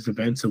go to these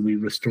events and we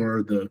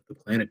restore the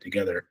planet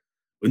together?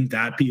 Wouldn't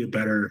that be a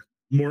better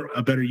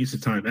use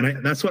of time?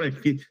 And that's what I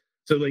feel.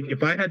 So like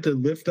if I had to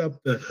lift up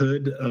the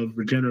hood of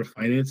regenerative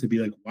finance and be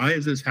like, why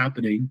is this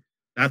happening?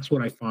 That's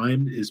what I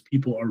find is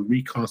people are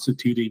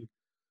reconstituting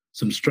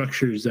some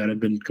structures that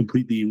have been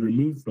completely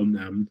removed from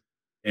them.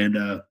 And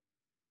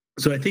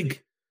so I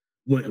think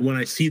when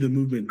I see the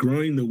movement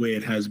growing the way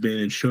it has been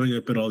and showing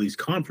up at all these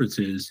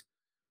conferences,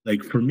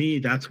 like for me,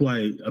 that's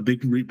why a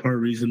big part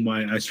of reason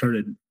why I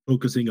started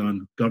focusing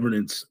on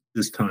governance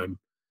this time,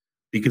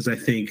 because I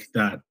think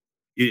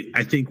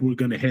we're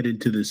going to head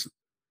into this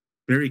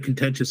very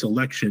contentious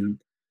election,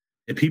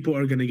 and people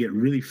are going to get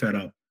really fed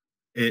up.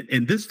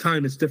 And this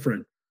time it's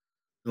different.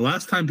 The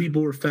last time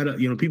people were fed up,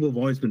 people have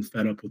always been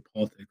fed up with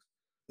politics.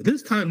 But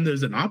this time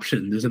there's an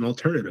option, there's an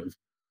alternative.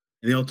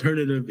 And the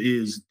alternative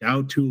is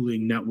DAO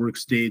tooling, network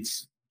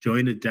states,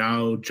 join a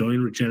DAO,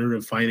 join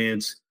regenerative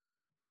finance,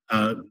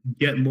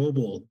 get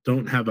mobile,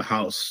 don't have a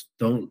house,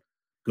 don't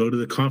go to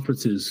the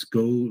conferences,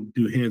 go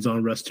do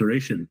hands-on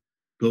restoration,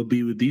 go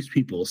be with these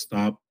people,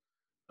 stop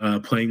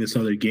playing this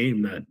other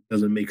game that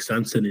doesn't make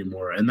sense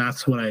anymore. And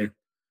that's what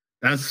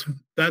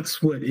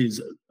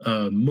is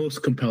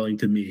most compelling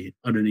to me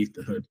underneath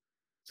the hood.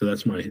 So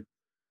that's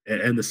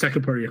and the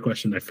second part of your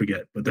question, I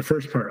forget. But the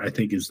first part, I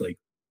think, is like,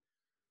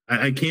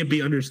 I can't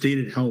be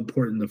understated how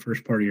important the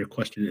first part of your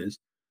question is.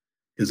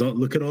 Because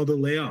look at all the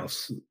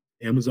layoffs.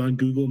 Amazon,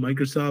 Google,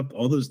 Microsoft,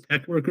 all those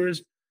tech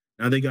workers.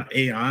 Now they got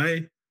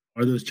AI.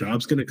 Are those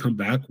jobs going to come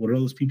back? What are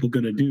those people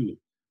going to do?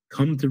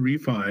 Come to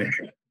ReFi.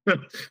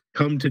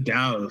 Come to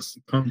DAOs.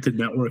 Come to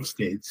network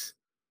states.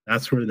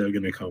 That's where they're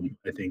going to come,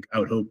 I think. I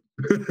would hope.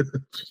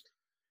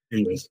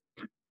 Anyways.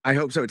 I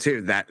hope so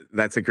too.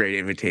 That's a great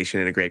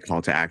invitation and a great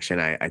call to action.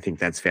 I think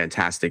that's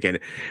fantastic. And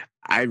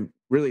I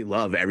really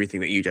love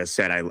everything that you just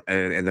said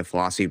and the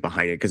philosophy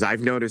behind it, because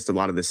I've noticed a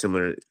lot of the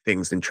similar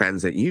things and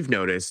trends that you've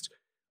noticed.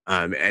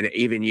 And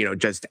even,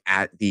 just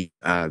at the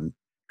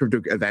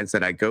crypto events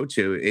that I go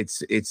to,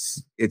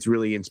 it's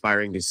really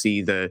inspiring to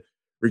see the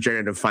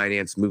regenerative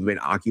finance movement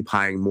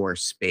occupying more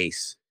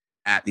space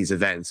at these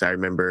events. I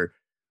remember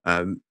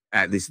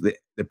at least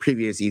the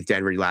previous ETH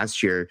Denver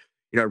last year,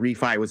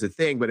 ReFi was a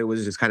thing, but it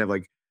was just kind of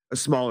like a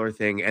smaller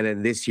thing. And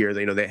then this year,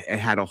 it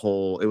had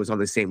it was on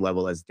the same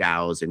level as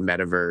DAOs and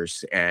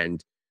Metaverse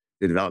and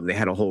the development. They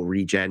had a whole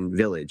regen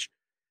village.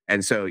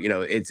 And so,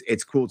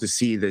 it's cool to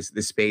see the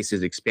space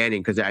is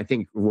expanding, because I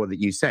think what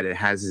you said, it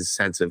has this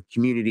sense of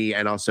community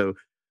and also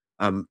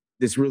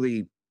this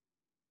really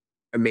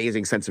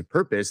amazing sense of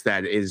purpose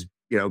that is,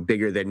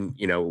 bigger than,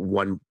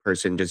 one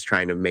person just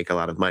trying to make a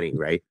lot of money,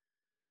 right?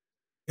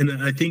 And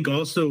I think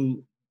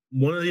also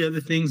one of the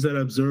other things that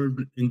I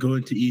observed in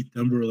going to ETH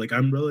Denver, like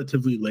I'm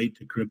relatively late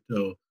to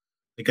crypto.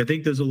 Like I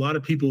think there's a lot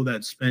of people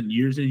that spent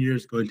years and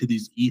years going to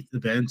these ETH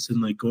events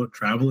and like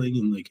traveling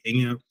and like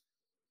hanging out.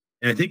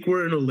 And I think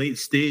we're in a late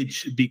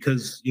stage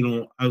because,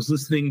 I was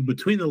listening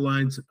between the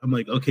lines. I'm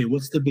like, okay,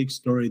 what's the big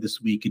story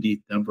this week in ETH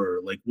Denver?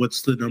 Like,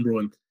 what's the number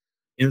one?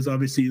 And it's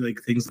obviously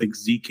like things like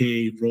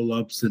ZK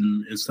rollups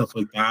and stuff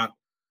like that.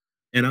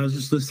 And I was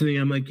just listening.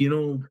 I'm like,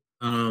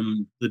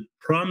 the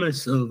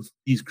promise of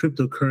these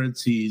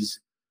cryptocurrencies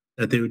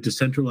that they would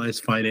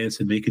decentralize finance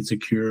and make it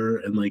secure,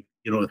 and like,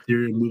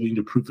 Ethereum moving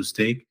to proof of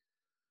stake.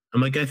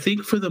 I'm like, I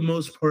think for the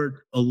most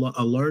part, a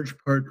large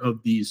part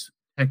of these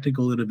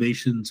technical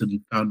innovations and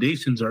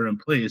foundations are in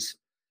place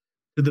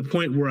to the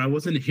point where I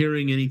wasn't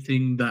hearing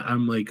anything that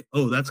I'm like,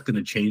 oh, that's going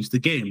to change the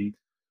game.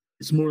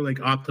 It's more like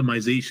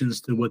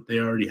optimizations to what they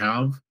already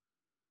have.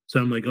 So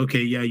I'm like,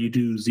 okay, yeah, you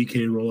do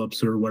ZK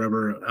rollups or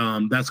whatever.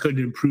 That's going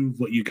to improve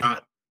what you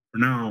got for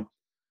now,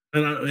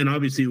 and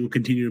obviously it will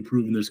continue to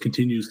improve, and there's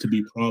continues to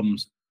be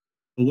problems.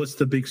 But what's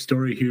the big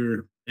story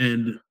here,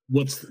 and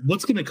what's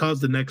going to cause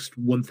the next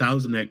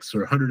 1,000x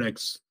or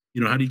 100x?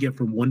 How do you get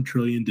from 1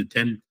 trillion to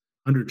 10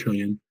 100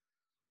 trillion?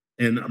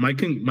 And my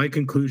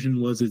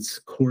conclusion was it's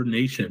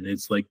coordination.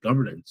 It's like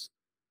governance.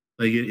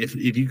 Like if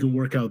you can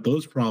work out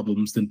those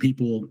problems, then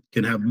people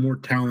can have more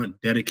talent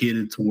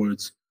dedicated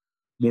towards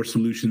more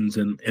solutions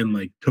and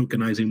like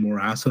tokenizing more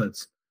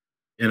assets.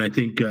 And I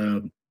think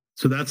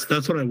so. That's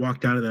what I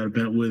walked out of that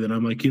event with, and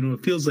I'm like,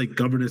 it feels like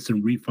governance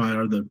and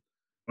ReFi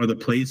are the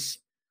place,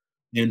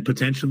 and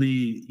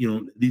potentially,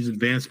 these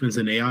advancements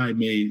in AI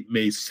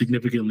may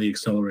significantly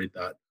accelerate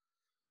that.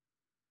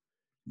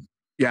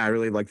 Yeah, I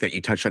really like that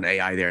you touched on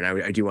AI there,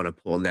 and I do want to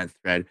pull in that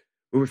thread.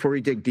 But before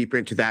we dig deeper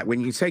into that,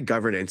 when you say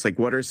governance, like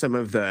what are some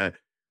of the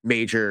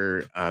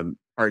major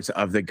parts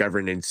of the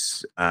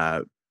governance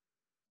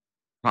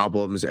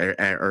problems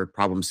or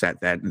problem set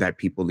that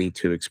people need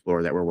to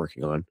explore that we're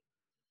working on?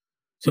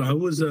 So I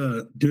was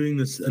doing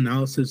this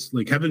analysis,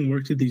 like having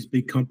worked at these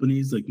big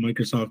companies like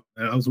Microsoft.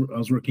 I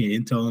was working at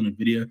Intel and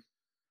Nvidia,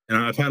 and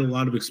I've had a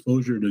lot of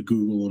exposure to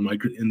Google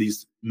and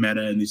these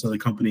Meta and these other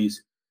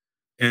companies.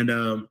 And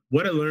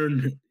what I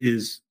learned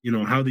is,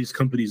 how these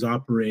companies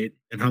operate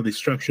and how they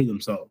structure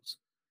themselves.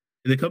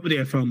 And the company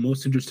I found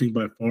most interesting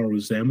by far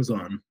was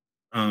Amazon.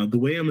 The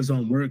way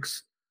Amazon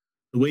works,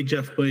 the way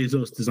Jeff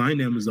Bezos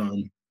designed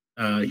Amazon,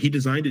 he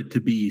designed it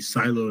to be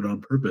siloed on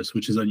purpose,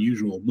 which is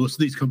unusual. Most of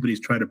these companies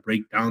try to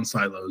break down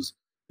silos.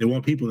 They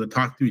want people to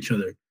talk to each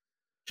other.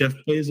 Jeff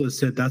Bezos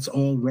said that's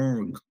all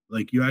wrong.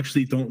 Like, you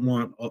actually don't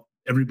want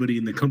everybody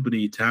in the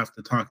company to have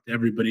to talk to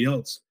everybody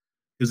else,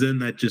 because then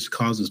that just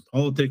causes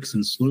politics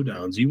and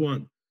slowdowns. You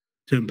want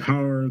to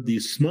empower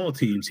these small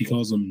teams. He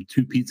calls them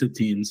two pizza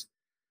teams,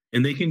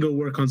 and they can go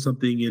work on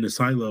something in a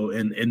silo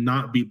and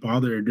not be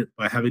bothered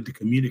by having to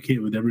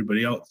communicate with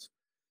everybody else.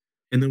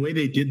 And the way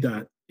they did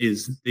that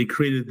is they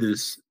created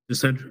this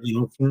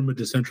form of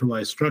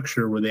decentralized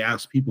structure where they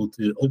ask people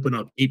to open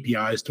up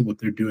APIs to what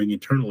they're doing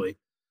internally.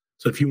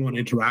 So if you want to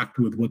interact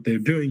with what they're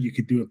doing, you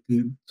could do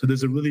it. So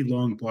there's a really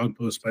long blog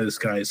post by this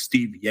guy,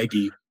 Steve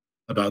Yegi,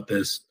 about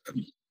this.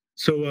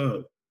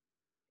 So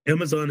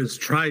Amazon has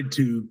tried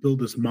to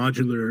build this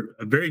modular,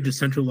 a very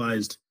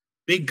decentralized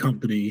big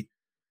company,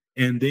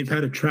 and they've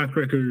had a track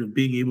record of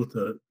being able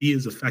to be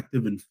as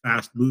effective and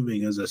fast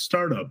moving as a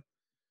startup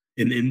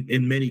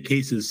in many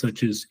cases,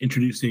 such as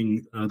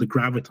introducing the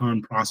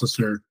Graviton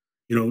processor.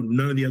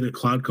 None of the other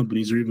cloud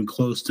companies are even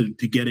close to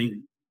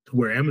getting to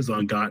where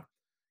Amazon got,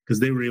 because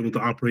they were able to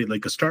operate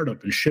like a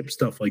startup and ship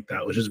stuff like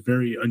that, which is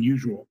very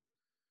unusual.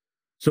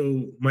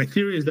 So my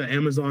theory is that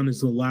Amazon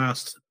is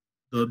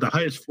the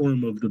highest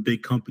form of the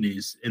big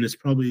companies, and it's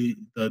probably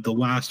the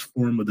last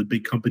form of the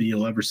big company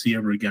you'll ever see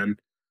ever again.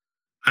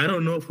 I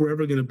don't know if we're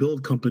ever going to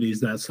build companies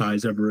that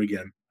size ever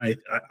again.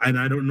 And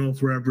I don't know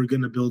if we're ever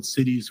going to build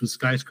cities with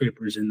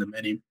skyscrapers in them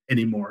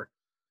anymore.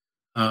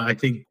 I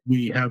think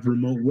we have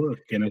remote work,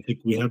 and I think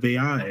we have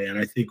AI, and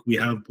I think we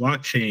have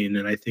blockchain,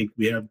 and I think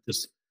we have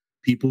this.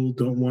 People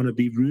don't want to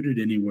be rooted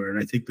anywhere, and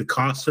I think the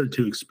costs are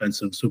too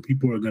expensive, so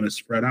people are going to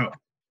spread out.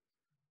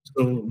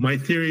 So my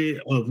theory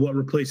of what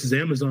replaces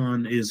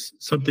Amazon is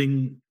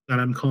something that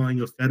I'm calling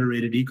a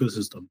federated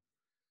ecosystem.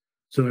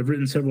 So I've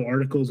written several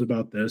articles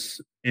about this,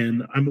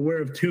 and I'm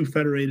aware of three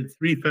federated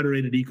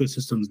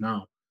ecosystems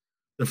now.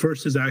 The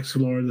first is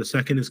Axelar, the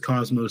second is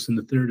Cosmos, and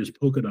the third is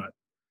Polkadot.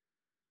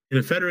 In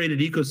a federated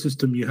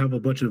ecosystem, you have a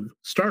bunch of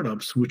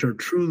startups which are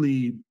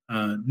truly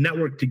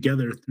networked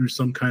together through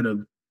some kind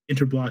of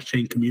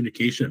inter-blockchain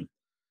communication.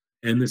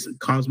 And this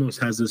Cosmos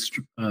has this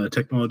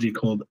technology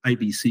called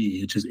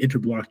IBC, which is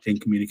inter-blockchain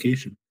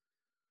communication.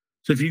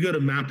 So if you go to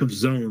Map of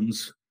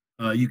Zones,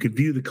 you could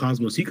view the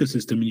Cosmos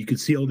ecosystem, and you can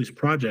see all these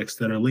projects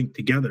that are linked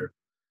together.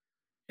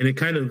 And it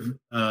kind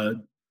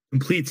of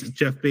completes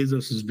Jeff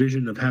Bezos'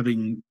 vision of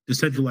having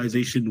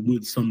decentralization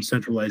with some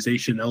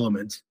centralization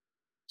elements,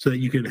 so that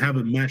you can have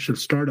a mesh of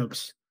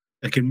startups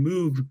that can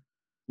move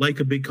like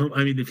a big company.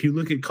 I mean, if you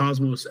look at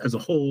Cosmos as a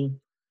whole,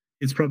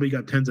 it's probably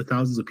got tens of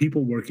thousands of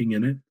people working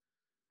in it,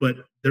 but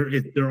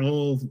they're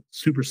all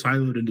super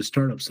siloed into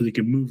startups, so they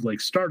can move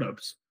like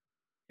startups.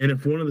 And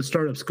if one of the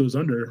startups goes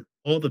under,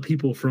 all the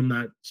people from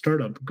that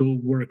startup go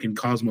work in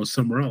Cosmos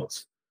somewhere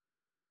else.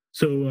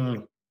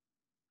 So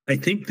I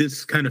think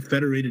this kind of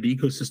federated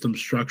ecosystem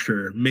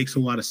structure makes a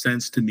lot of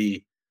sense to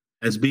me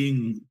as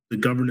being the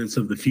governance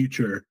of the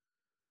future.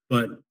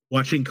 But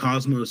watching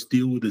Cosmos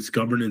deal with its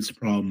governance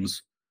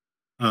problems,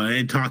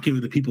 and talking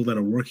with the people that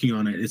are working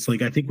on it, it's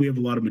like I think we have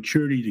a lot of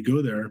maturity to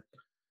go there.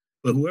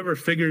 But whoever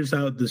figures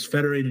out this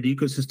federated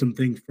ecosystem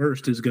thing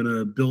first is going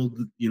to build,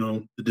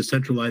 the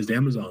decentralized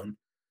Amazon.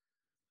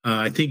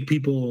 I think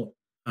people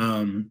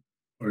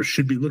or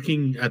should be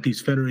looking at these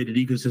federated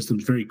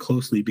ecosystems very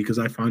closely because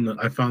I found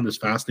this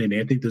fascinating.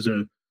 I think there's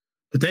a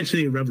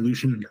potentially a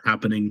revolution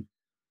happening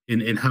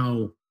in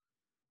how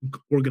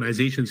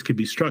organizations can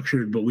be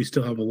structured, but we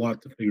still have a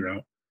lot to figure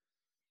out.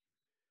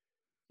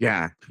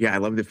 Yeah, yeah, I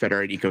love the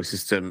federated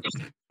ecosystem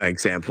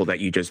example that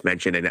you just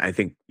mentioned, and I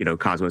think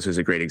Cosmos is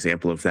a great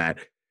example of that.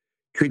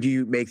 Could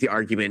you make the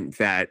argument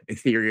that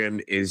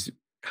Ethereum is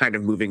kind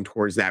of moving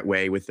towards that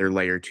way with their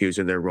layer twos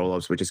and their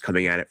rollups, which is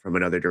coming at it from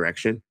another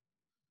direction?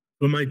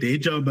 For my day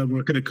job, I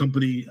work at a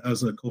company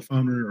as a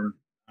co-founder, or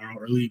I don't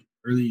know,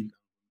 early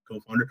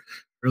co-founder,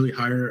 early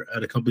hire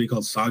at a company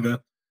called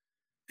Saga.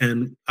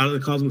 And out of the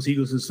Cosmos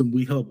ecosystem,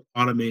 we help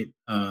automate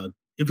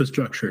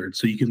infrastructure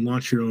so you can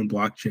launch your own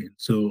blockchain.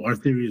 So our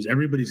theory is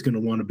everybody's going to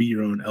want to be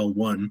your own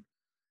L1,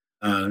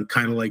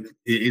 kind of like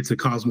it's a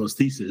Cosmos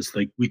thesis.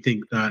 Like we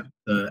think that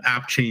the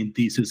app chain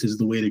thesis is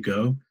the way to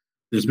go.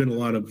 There's been a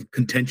lot of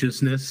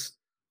contentiousness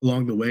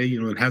along the way.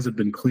 It hasn't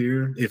been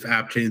clear if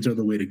app chains are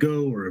the way to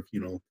go, or if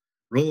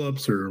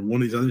rollups or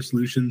one of these other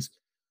solutions.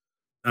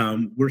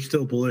 We're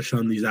still bullish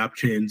on these app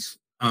chains.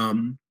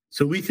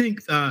 So we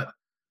think that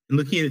in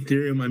looking at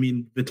Ethereum, I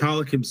mean,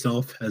 Vitalik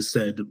himself has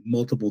said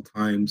multiple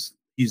times,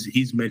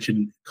 he's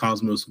mentioned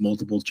Cosmos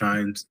multiple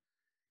times.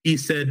 He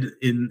said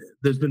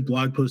there's been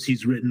blog posts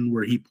he's written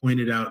where he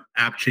pointed out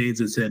app chains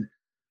and said,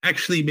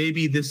 actually,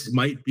 maybe this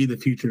might be the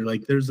future.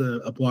 Like there's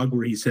a blog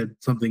where he said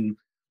something,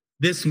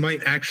 this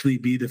might actually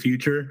be the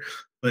future,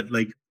 but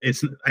like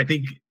I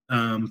think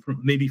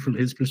maybe from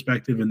his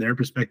perspective and their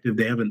perspective,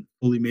 they haven't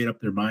fully made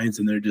up their minds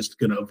and they're just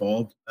going to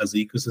evolve as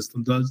the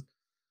ecosystem does.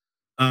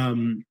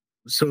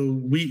 So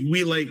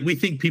we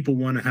think people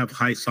want to have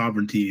high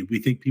sovereignty. We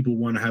think people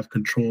want to have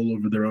control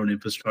over their own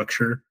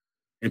infrastructure,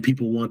 and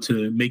people want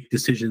to make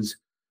decisions.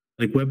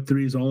 Like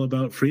Web3 is all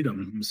about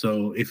freedom.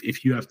 So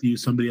if you have to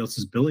use somebody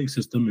else's billing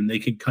system and they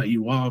can cut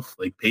you off,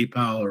 like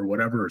PayPal or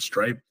whatever, or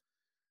Stripe,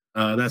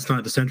 that's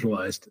not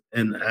decentralized.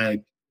 And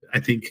I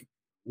think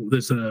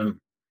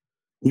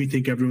we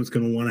think everyone's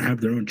going to want to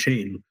have their own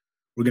chain.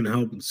 We're going to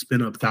help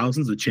spin up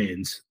thousands of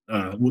chains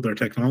with our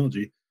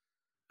technology.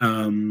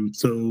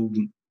 So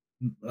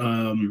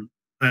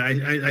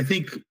I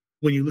think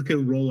when you look at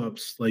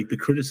rollups, like the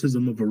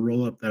criticism of a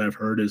rollup that I've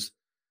heard is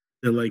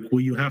they're like,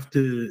 well, you have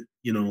to,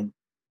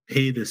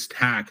 pay this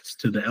tax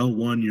to the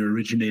L1 you're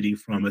originating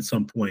from at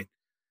some point.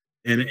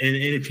 And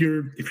if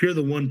you're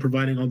the one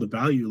providing all the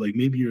value, like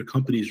maybe your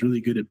company is really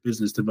good at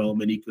business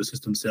development,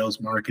 ecosystem sales,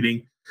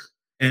 marketing.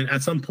 And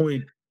at some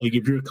point, like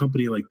if you're a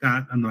company like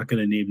that, I'm not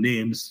going to name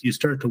names, you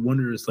start to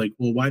wonder, it's like,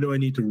 well, why do I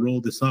need to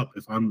roll this up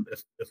if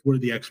we're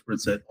the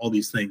experts at all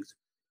these things?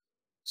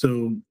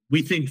 So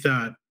we think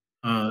that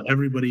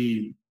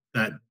everybody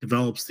that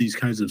develops these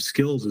kinds of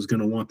skills is going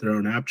to want their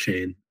own app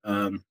chain.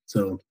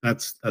 So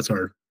that's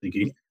our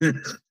thinking.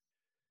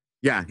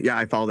 Yeah, yeah,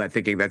 I follow that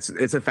thinking. It's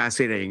a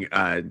fascinating,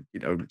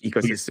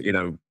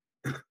 ecosystem,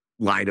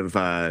 line of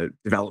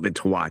development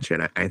to watch,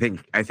 and I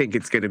think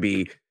it's going to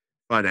be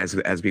fun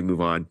as we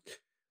move on.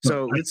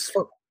 So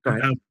go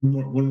ahead.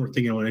 One more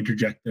thing I want to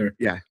interject there.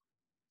 Yeah.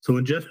 So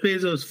when Jeff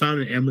Bezos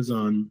founded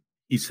Amazon,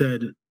 he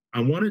said, I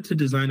wanted to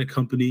design a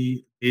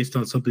company based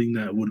on something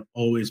that would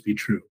always be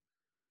true.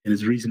 And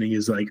his reasoning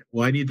is like,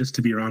 well, I need this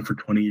to be around for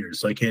 20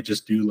 years. So I can't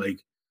just do like,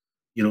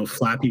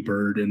 Flappy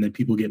Bird, and then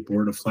people get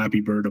bored of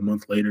Flappy Bird a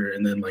month later,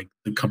 and then like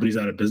the company's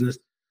out of business.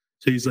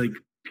 So he's like,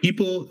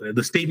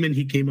 the statement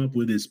he came up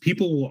with is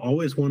people will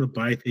always want to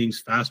buy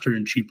things faster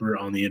and cheaper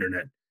on the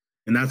internet.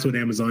 And that's what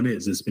Amazon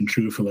is. It's been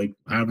true for like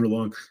however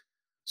long.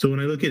 So when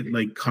I look at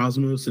like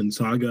Cosmos and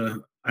Saga,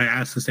 I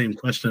ask the same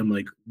question. I'm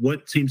like,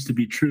 what seems to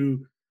be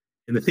true?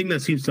 And the thing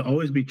that seems to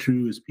always be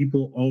true is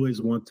people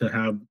always want to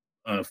have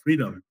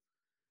freedom,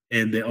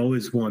 and they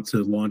always want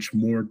to launch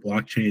more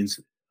blockchains.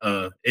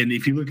 And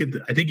if you look at,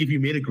 I think if you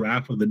made a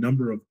graph of the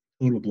number of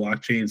total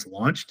blockchains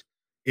launched,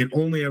 it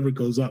only ever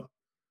goes up.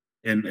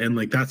 And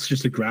like that's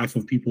just a graph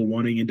of people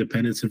wanting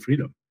independence and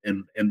freedom,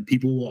 and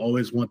people will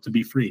always want to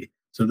be free,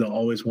 so they'll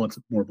always want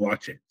more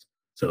blockchains.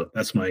 So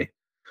that's my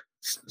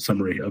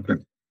summary of it.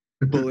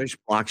 Bullish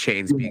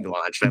blockchains being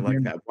launched. I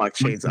like that.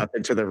 Blockchains up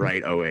and to the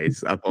right,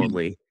 always up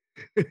only.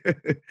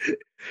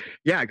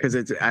 Yeah,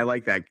 because I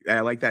like that. I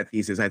like that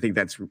thesis. I think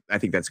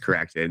that's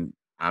correct. And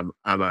I'm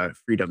a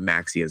freedom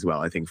maxi as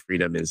well. I think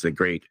freedom is a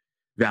great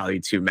value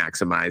to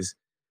maximize.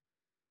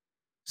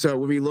 So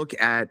when we look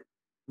at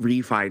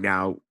ReFi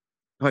now,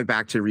 going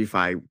back to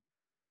ReFi,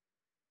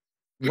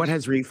 what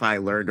has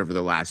ReFi learned over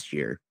the last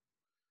year?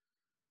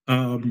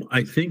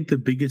 I think the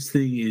biggest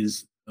thing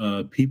is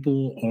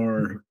people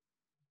are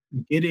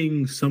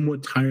getting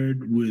somewhat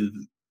tired with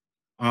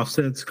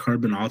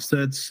carbon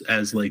offsets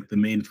as like the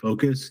main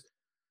focus.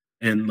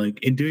 And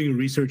like in doing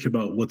research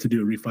about what to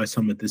do at ReFi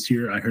Summit this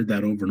year, I heard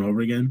that over and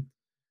over again.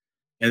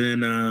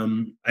 And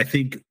then I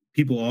think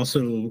people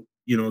also,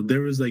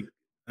 there was like,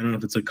 I don't know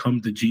if it's a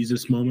come to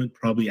Jesus moment,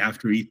 probably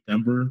after ETH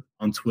Denver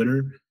on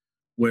Twitter,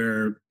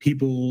 where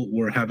people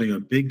were having a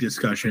big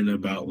discussion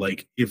about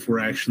like if we're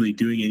actually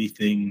doing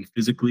anything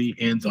physically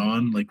hands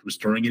on, like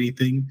restoring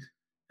anything,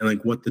 and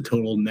like what the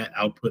total net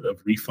output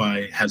of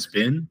ReFi has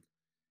been.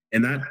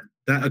 And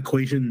that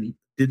equation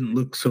didn't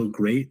look so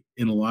great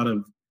in a lot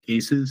of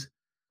cases.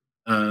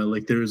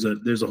 Like there's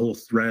a whole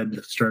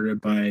thread started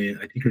by,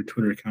 I think her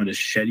Twitter account is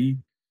Shetty.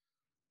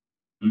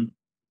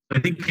 I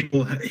think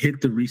people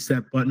hit the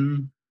reset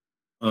button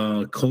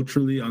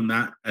culturally on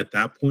that at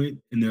that point,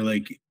 and they're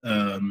like,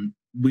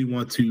 we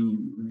want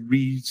to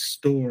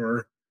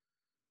restore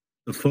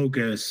the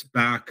focus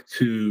back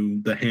to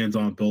the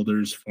hands-on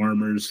builders,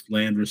 farmers,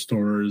 land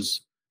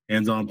restorers,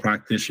 hands-on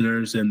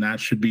practitioners, and that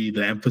should be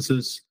the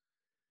emphasis.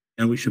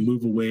 And we should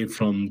move away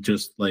from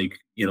just like,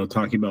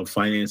 talking about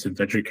finance and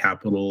venture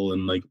capital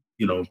and like,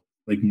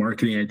 like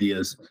marketing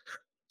ideas.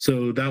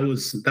 So that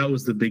was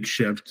the big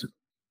shift.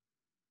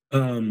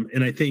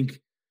 And I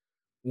think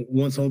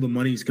once all the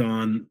money's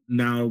gone,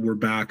 now we're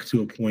back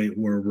to a point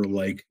where we're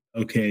like,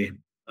 okay,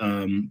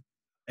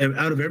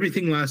 out of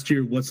everything last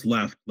year, what's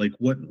left? Like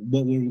what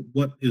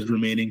is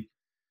remaining?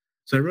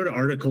 So I wrote an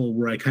article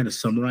where I kind of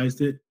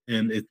summarized it,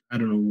 and I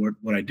don't know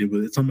what I did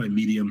with it. It's on my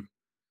Medium.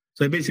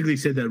 So I basically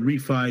said that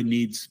ReFi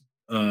needs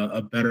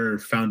a better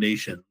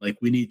foundation. Like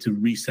we need to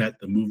reset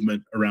the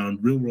movement around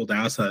real world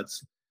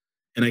assets.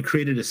 And I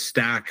created a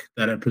stack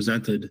that I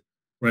presented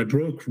where I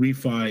broke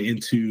ReFi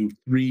into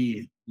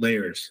 3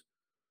 layers.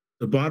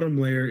 The bottom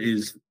layer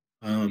is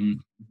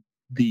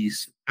the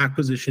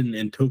acquisition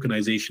and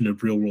tokenization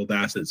of real world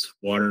assets,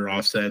 water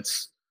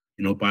offsets,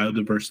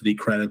 biodiversity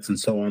credits, and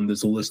so on.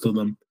 There's a list of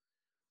them.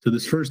 So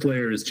this first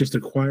layer is just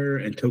acquire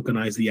and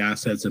tokenize the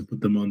assets and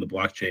put them on the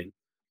blockchain.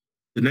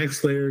 The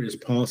next layer is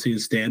policy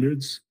and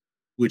standards,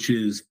 which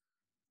is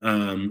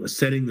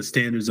setting the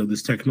standards of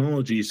this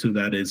technology so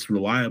that it's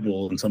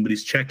reliable and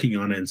somebody's checking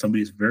on it and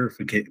somebody's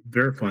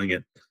verifying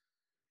it.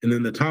 And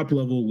then the top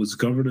level was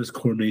governance,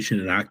 coordination,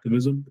 and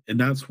activism. And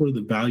that's where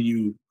the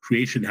value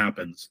creation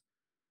happens.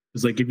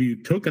 It's like if you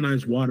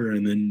tokenize water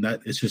and then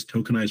that it's just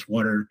tokenized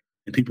water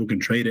and people can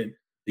trade it,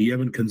 you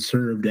haven't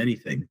conserved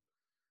anything.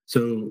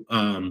 So,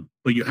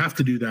 but you have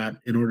to do that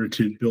in order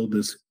to build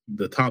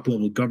the top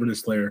level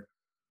governance layer.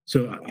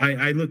 So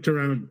I looked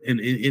around and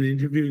in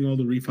interviewing all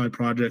the ReFi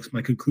projects,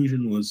 my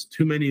conclusion was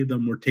too many of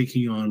them were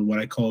taking on what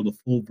I call the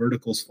full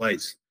vertical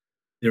slice.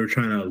 They were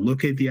trying to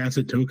locate the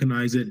asset,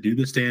 tokenize it, do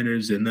the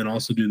standards, and then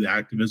also do the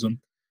activism.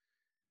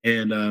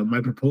 And my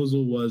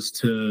proposal was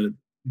to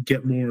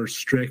get more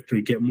strict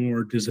or get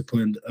more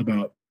disciplined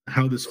about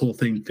how this whole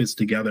thing fits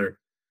together.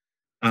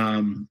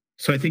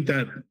 So I think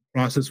that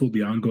process will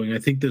be ongoing. I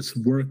think this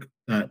work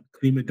that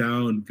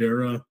KlimaDAO and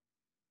Vera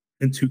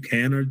and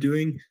Toucan are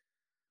doing,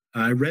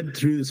 I read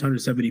through this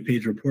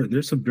 170-page report, and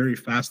there's some very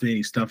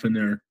fascinating stuff in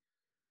there.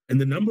 And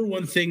the number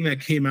one thing that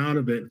came out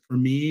of it for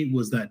me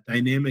was that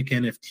dynamic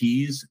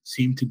NFTs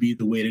seem to be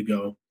the way to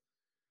go.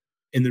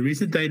 And the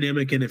reason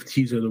dynamic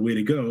NFTs are the way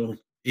to go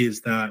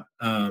is that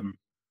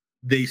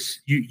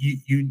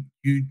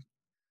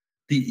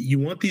you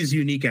want these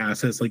unique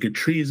assets. Like a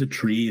tree is a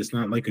tree. It's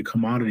not like a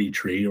commodity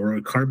tree, or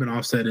a carbon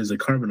offset is a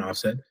carbon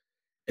offset.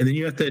 And then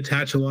you have to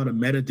attach a lot of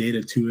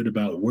metadata to it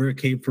about where it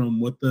came from,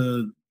 what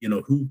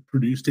who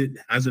produced it,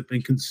 has it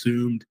been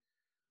consumed,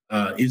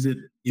 is it,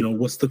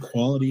 what's the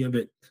quality of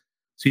it?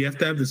 So you have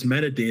to have this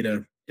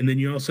metadata, and then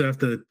you also have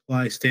to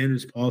apply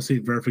standards, policy,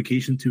 and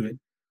verification to it.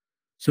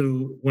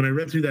 So when I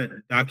read through that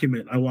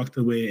document, I walked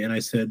away and I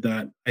said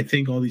that I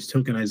think all these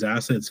tokenized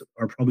assets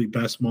are probably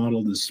best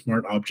modeled as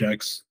smart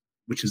objects,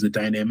 which is a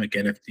dynamic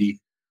NFT.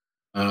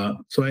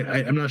 So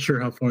I'm not sure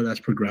how far that's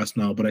progressed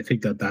now, but I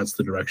think that that's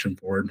the direction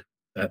forward.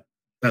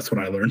 That's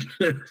what I learned.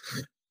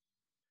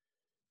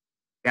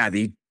 Yeah,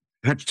 the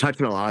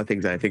touched on a lot of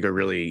things that I think are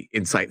really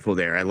insightful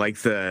there. I like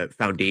the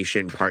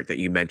foundation part that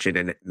you mentioned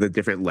and the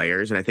different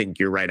layers. And I think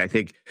you're right. I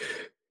think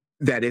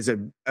that is a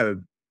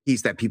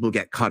piece that people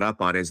get caught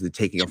up on, is the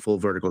taking a full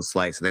vertical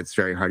slice. And that's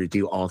very hard to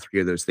do all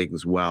 3 of those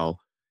things well.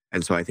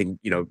 And so I think,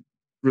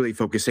 really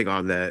focusing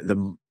on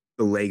the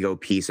Lego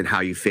piece and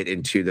how you fit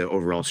into the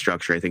overall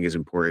structure, I think is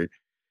important.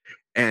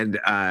 And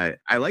I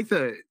like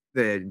the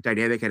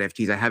dynamic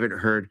NFTs. I haven't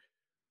heard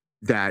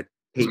that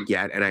take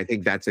yet, and I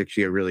think that's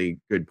actually a really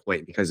good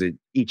point, because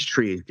each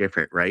tree is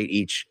different, right?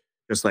 Each,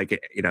 just like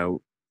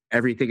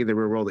everything in the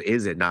real world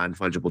is a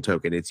non-fungible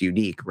token. It's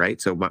unique, right?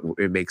 So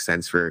it makes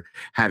sense for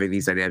having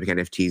these dynamic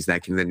NFTs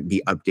that can then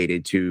be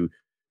updated to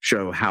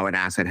show how an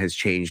asset has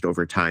changed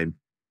over time.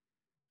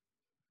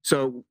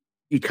 So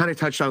you kind of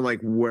touched on like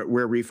where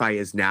ReFi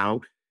is now.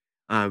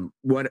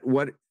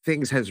 What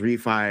things has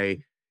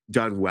ReFi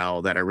done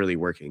well that are really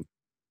working?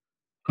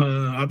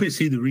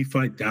 Obviously, the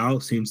ReFi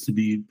DAO seems to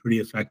be pretty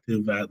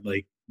effective at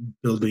like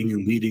building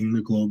and leading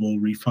the global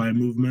ReFi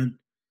movement.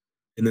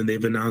 And then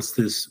they've announced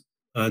this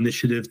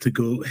initiative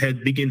to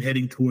begin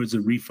heading towards a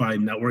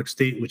ReFi network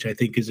state, which I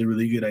think is a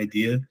really good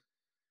idea.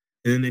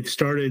 And then they've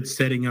started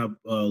setting up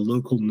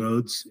local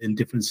nodes in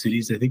different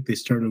cities. I think they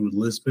started with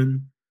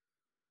Lisbon.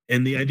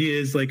 And the idea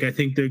is like I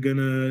think they're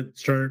gonna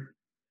start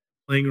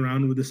playing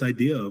around with this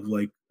idea of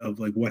like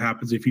what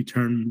happens if you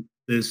turn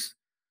this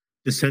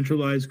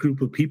decentralized group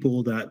of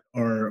people that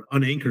are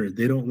unanchored.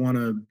 They don't want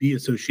to be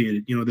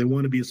associated. They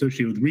want to be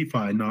associated with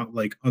ReFi, not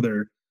like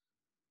other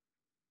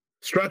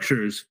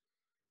structures.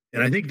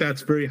 And I think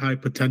that's very high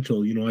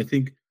potential. I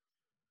think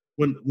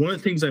when one of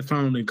the things I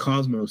found in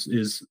Cosmos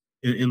is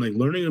in like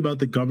learning about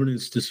the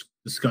governance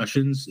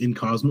discussions in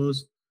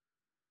Cosmos.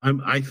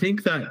 I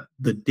think that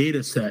the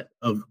data set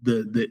of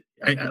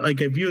I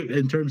view it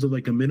in terms of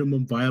like a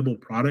minimum viable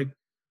product.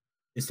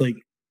 It's like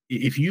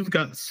if you've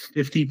got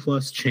 50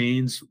 plus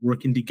chains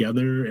working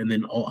together and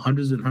then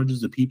hundreds and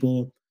hundreds of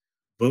people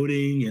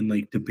voting and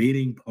like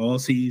debating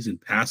policies and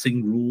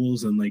passing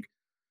rules and like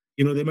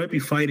they might be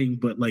fighting,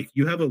 but like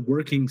you have a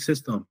working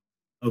system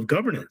of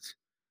governance.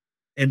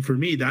 And for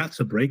me, that's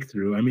a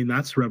breakthrough. I mean,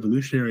 that's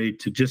revolutionary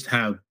to just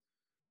have,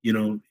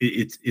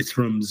 it's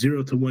from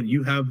 0 to 1.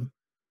 You have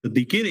the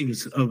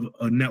beginnings of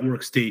a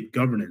network state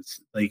governance,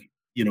 like,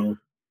 and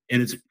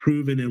it's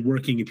proven and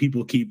working and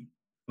people keep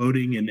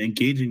voting and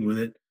engaging with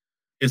it.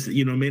 It's,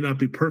 may not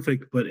be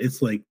perfect, but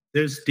it's like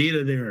there's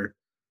data there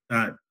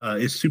that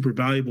is super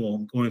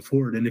valuable going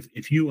forward. And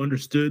if you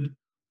understood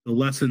the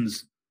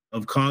lessons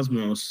of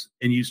Cosmos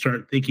and you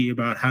start thinking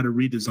about how to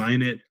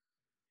redesign it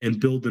and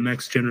build the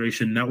next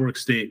generation network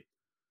state,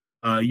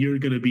 you're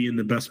going to be in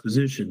the best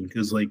position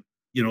because, like,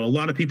 a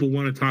lot of people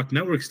want to talk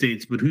network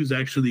states, but who's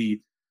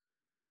actually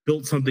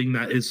built something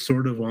that is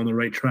sort of on the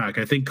right track?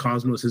 I think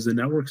Cosmos is a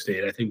network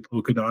state. I think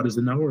Polkadot is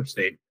a network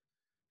state.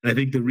 And I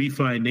think the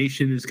ReFi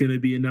Nation is going to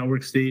be a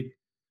network state,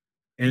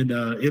 and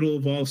it'll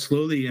evolve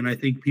slowly. And I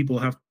think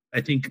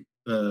I think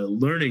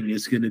learning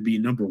is going to be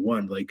number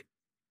one. Like,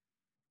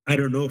 I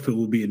don't know if it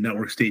will be a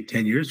network state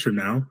 10 years from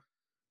now,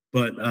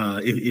 but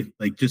if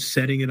like just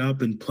setting it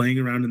up and playing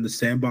around in the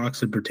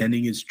sandbox and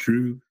pretending it's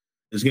true,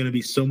 there's going to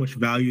be so much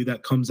value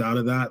that comes out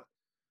of that.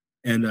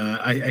 And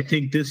I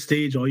think this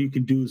stage, all you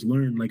can do is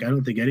learn. Like, I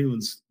don't think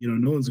anyone's,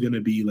 no one's going to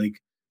be like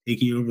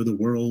taking over the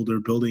world or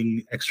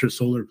building extra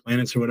solar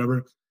planets or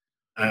whatever.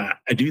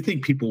 I do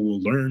think people will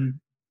learn,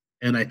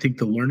 and I think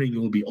the learning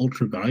will be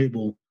ultra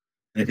valuable.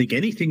 And I think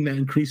anything that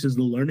increases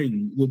the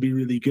learning will be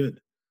really good.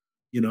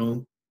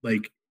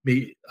 Like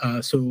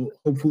so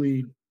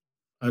hopefully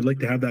I'd like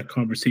to have that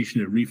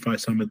conversation at ReFi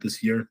Summit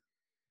this year.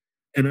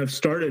 And I've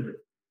started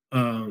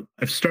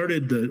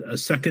a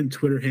second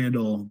Twitter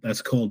handle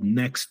that's called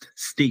Next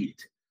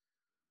State,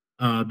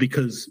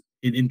 because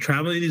in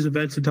traveling to these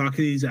events and talking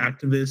to these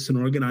activists and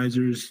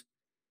organizers,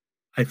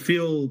 I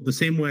feel the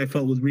same way I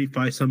felt with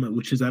ReFi Summit,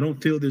 which is I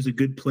don't feel there's a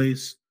good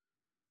place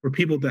for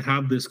people to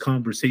have this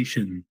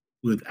conversation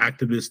with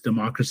activists,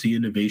 democracy,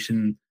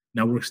 innovation,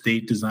 network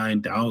state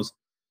design, DAOs.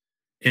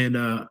 And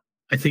I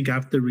think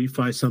after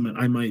ReFi Summit,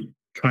 I might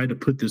try to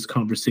put this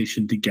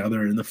conversation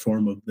together in the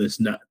form of this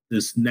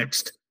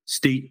next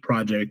state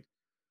project.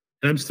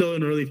 And I'm still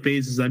in early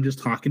phases. I'm just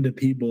talking to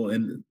people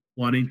and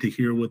wanting to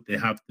hear what they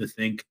have to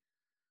think.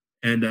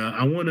 And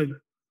I want to,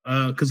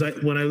 because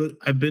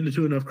I've been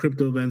to enough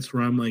crypto events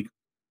where I'm like,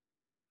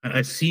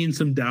 I've seen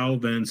some DAO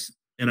events,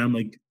 and I'm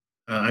like,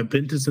 I've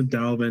been to some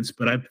DAO events,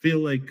 but I feel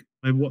like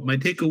my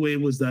takeaway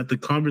was that the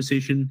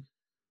conversation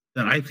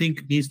that I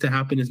think needs to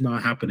happen is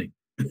not happening.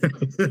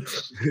 And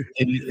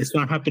it's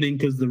not happening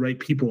because the right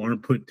people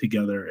aren't put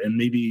together. And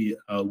maybe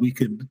we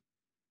could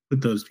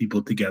put those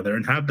people together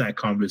and have that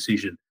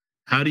conversation.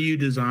 How do you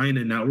design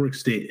a network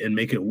state and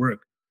make it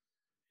work?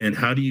 And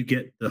how do you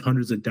get the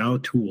hundreds of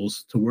DAO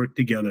tools to work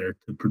together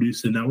to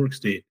produce a network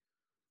state?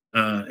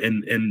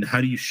 And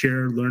how do you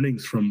share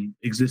learnings from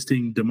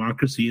existing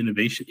democracy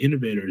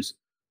innovators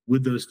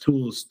with those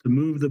tools to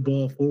move the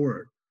ball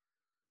forward?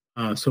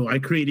 So I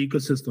create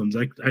ecosystems.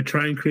 I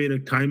try and create a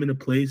time and a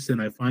place,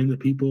 and I find the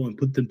people and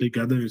put them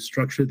together and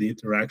structure the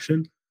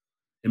interaction.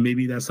 And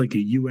maybe that's like a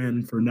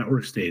UN for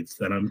network states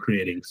that I'm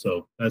creating.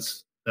 So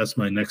that's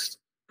my next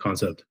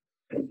concept.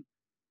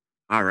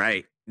 All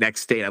right.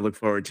 Next state. I look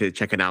forward to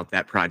checking out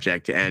that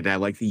project. And I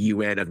like the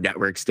UN of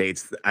network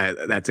states.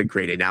 That's a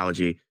great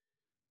analogy.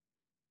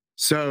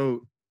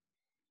 So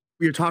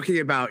you're talking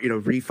about,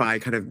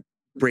 ReFi kind of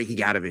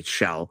breaking out of its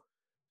shell.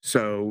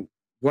 So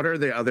what are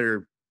the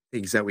other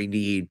things that we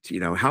need?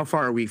 How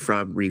far are we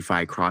from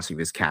ReFi crossing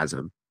this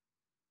chasm?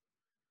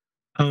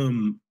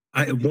 One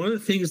of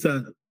the things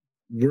that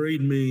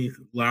worried me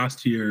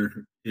last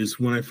year is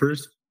when I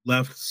first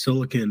left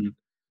Silicon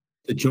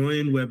to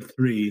join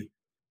Web3.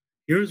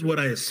 Here's what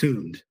I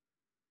assumed.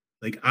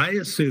 Like, I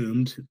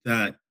assumed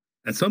that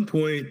at some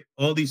point,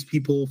 all these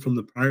people from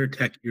the prior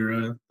tech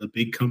era, the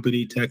big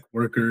company tech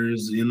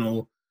workers,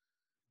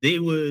 they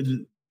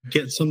would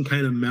get some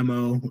kind of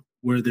memo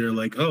where they're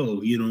like,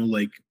 oh,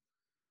 like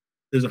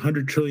there's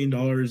 $100 trillion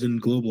in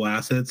global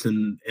assets,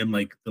 and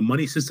like the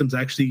money system's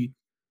actually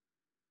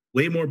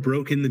way more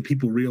broken than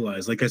people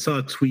realize. Like, I saw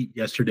a tweet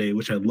yesterday,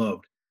 which I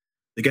loved.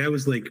 The guy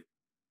was like,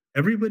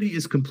 everybody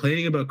is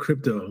complaining about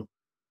crypto,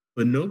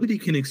 but nobody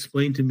can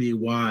explain to me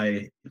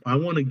why, if I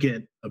want to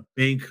get a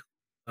bank,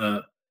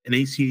 an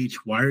ACH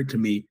wired to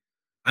me,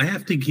 I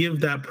have to give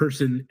that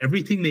person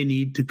everything they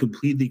need to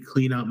completely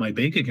clean out my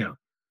bank account.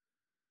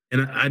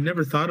 And I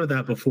never thought of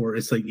that before.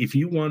 It's like if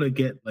you want to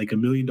get like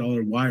 $1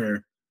 million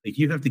wire, like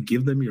you have to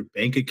give them your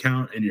bank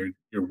account and your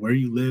where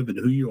you live and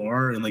who you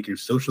are and like your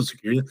social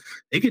security.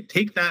 They could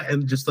take that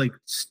and just like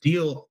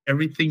steal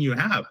everything you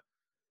have.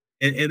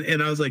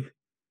 And I was like,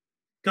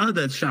 God,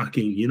 that's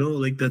shocking.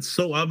 Like that's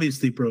so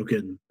obviously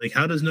broken. Like,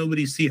 how does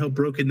nobody see how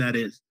broken that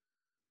is?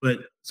 But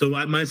so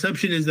my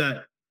assumption is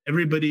that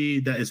everybody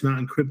that is not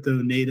in crypto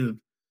native,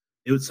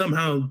 it would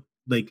somehow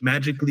like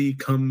magically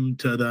come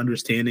to the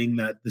understanding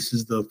that this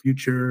is the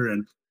future.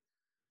 And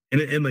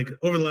like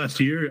over the last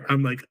year,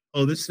 I'm like,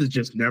 oh, this is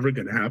just never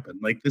going to happen.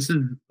 Like, this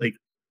is like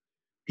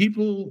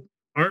people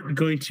aren't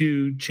going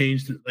to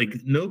change. Like,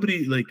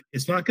 nobody, like,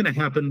 it's not going to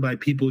happen by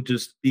people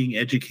just being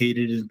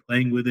educated and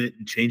playing with it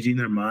and changing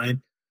their mind.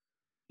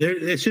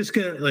 It's just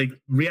gonna like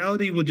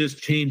reality will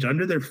just change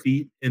under their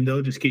feet and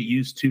they'll just get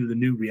used to the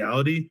new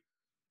reality.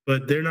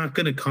 But they're not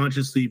going to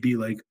consciously be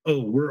like,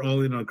 oh, we're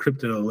all in on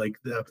crypto. Like,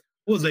 what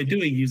was I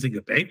doing using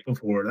a bank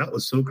before? That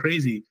was so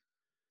crazy.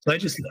 So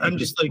I'm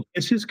just like,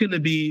 it's just going to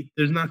be,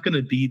 there's not going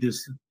to be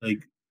this like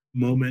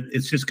moment.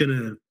 It's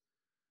going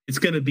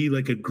to be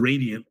like a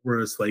gradient where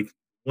it's like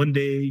one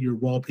day your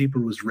wallpaper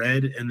was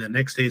red and the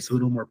next day it's a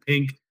little more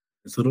pink.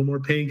 It's a little more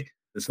pink.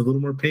 It's a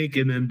little more pink.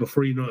 And then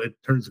before you know it, it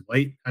turns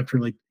white after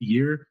like a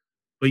year.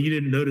 But you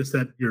didn't notice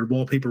that your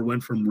wallpaper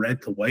went from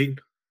red to white.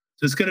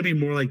 So it's going to be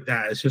more like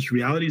that. It's just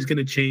reality is going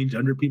to change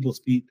under people's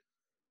feet.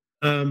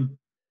 Um,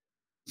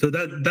 so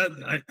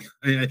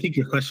I think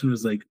your question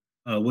was like,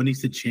 what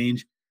needs to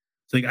change?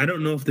 It's like I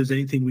don't know if there's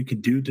anything we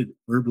could do to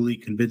verbally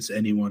convince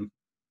anyone,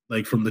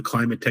 like from the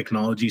climate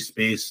technology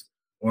space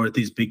or at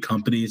these big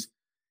companies.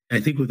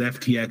 And I think with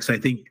FTX, I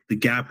think the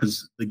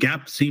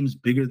gap seems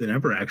bigger than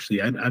ever.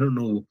 Actually, I don't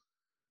know.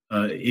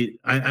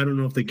 I don't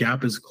know if the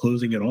gap is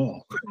closing at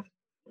all.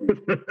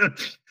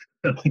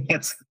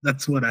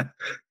 That's what I.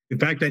 In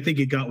fact, I think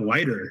it got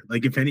wider.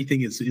 Like if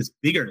anything, is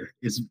bigger.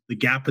 Is the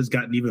gap has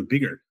gotten even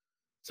bigger.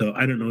 So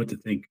I don't know what to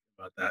think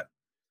about that.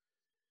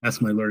 That's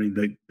my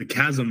learning. The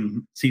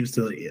chasm seems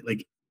to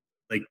like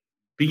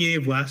beginning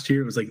of last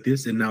year it was like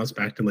this, and now it's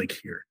back to like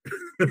here.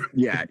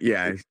 Yeah,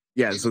 yeah,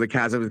 yeah. So the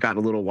chasm has gotten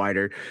a little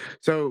wider.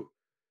 So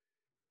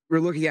we're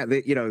looking at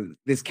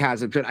this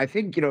chasm. But I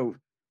think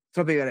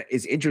something that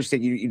is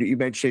interesting. You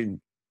mentioned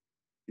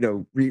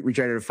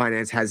regenerative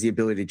finance has the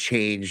ability to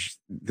change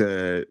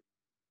the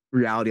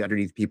reality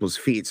underneath people's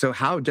feet. So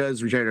how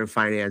does regenerative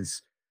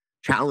finance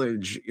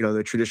challenge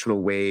the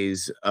traditional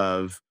ways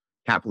of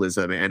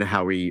capitalism and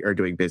how we are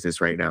doing business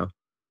right now?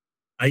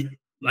 I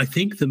I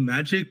think the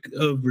magic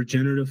of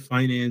regenerative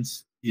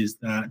finance is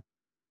that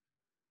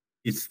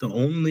it's the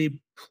only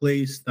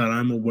place that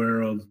I'm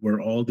aware of where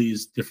all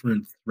these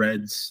different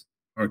threads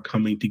are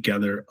coming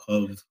together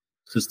of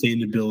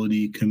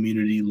sustainability,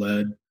 community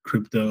led,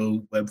 crypto,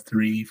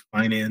 Web3,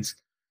 finance,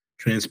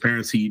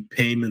 transparency,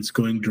 payments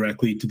going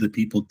directly to the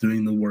people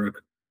doing the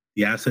work,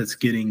 the assets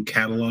getting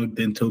cataloged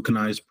and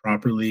tokenized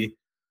properly.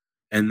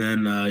 And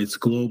then it's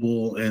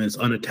global and it's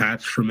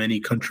unattached from any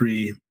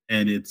country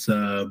and it's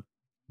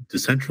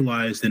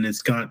decentralized and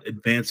it's got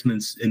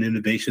advancements and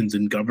innovations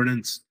in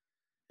governance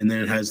and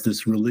then it has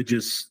this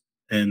religious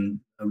and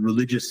a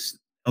religious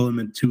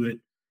element to it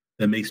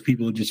that makes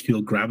people just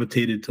feel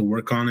gravitated to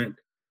work on it.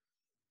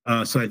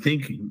 So I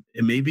think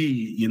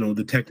maybe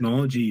the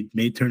technology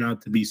may turn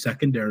out to be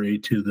secondary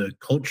to the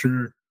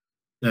culture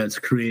that's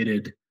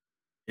created.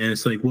 And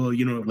it's like, well,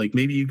 like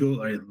maybe you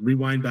go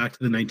rewind back to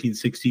the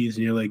 1960s,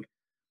 and you're like,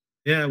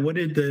 yeah, what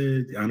did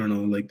I don't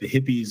know, like the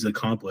hippies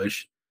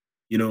accomplish?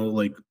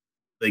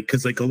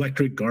 Because like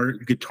electric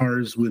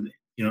guitars with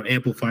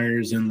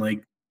amplifiers and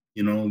like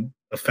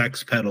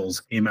effects pedals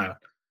came out,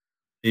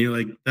 and you're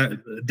like,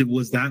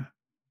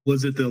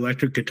 was it the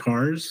electric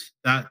guitars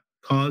that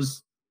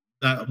caused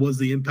that was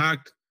the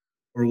impact,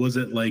 or was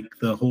it like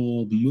the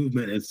whole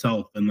movement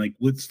itself and like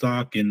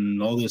Woodstock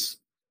and all this?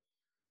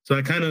 So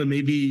I kind of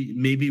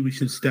maybe we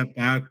should step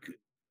back,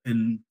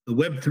 and the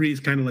Web3 is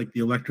kind of like the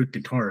electric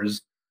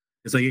guitars.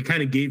 It's like it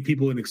kind of gave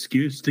people an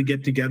excuse to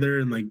get together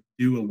and like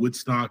do a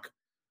Woodstock.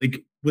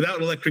 Like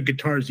without electric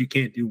guitars, you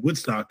can't do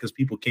Woodstock because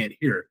people can't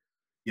hear,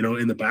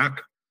 in the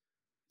back.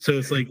 So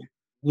it's like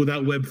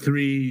without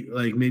Web3,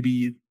 like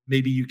maybe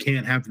you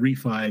can't have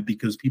ReFi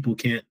because people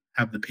can't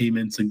have the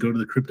payments and go to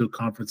the crypto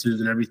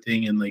conferences and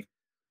everything, and like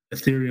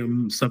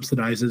Ethereum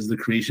subsidizes the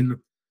creation.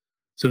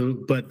 So,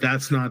 but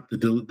that's not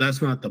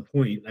the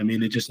point. I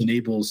mean, it just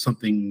enables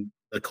something,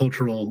 a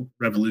cultural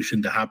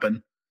revolution to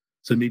happen.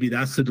 So maybe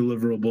that's the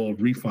deliverable of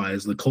ReFi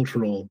is the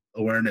cultural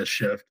awareness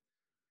shift,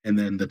 and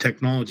then the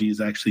technology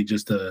is actually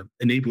just a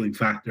enabling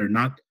factor,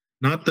 not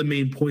the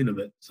main point of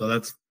it. So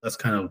that's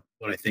kind of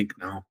what I think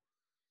now.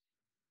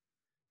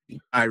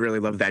 I really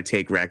love that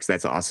take, Rex.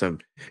 That's awesome.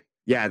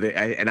 Yeah,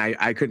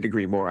 I couldn't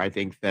agree more. I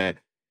think that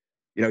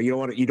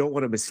you don't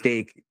want to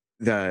mistake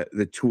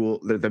the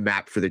tool the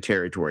map for the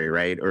territory,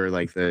 right? Or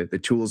like the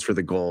tools for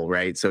the goal,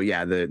 right? So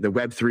yeah, the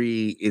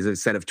Web3 is a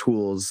set of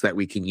tools that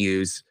we can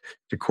use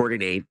to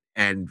coordinate,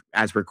 and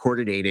as we're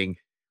coordinating,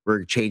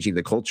 we're changing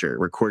the culture.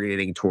 We're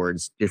coordinating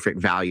towards different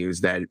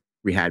values that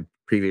we had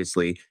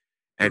previously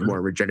and Sure.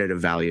 more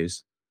regenerative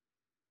values.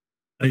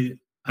 I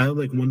have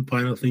like one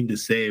final thing to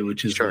say,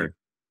 which is Sure.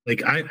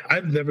 like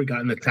I've never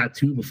gotten a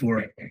tattoo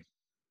before,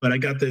 but I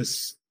got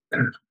this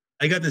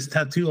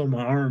tattoo on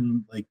my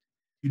arm like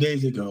 2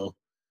 days ago,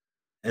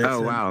 and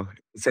Oh, wow. It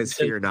it says says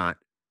fear not.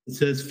 it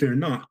says "Fear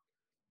not."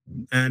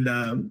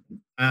 And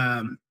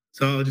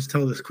so I'll just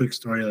tell this quick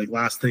story, like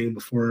last thing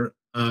before.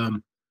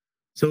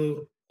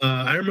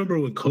 I remember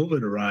when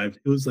COVID arrived,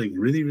 it was like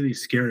really really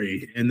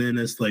scary, and then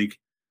it's like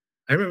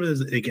I remember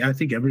this, like I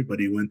think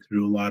everybody went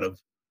through a lot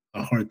of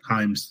hard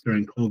times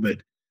during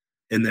COVID,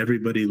 and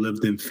everybody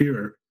lived in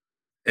fear.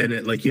 And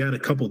it like you had a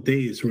couple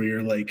days where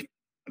you're like,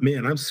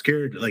 man, I'm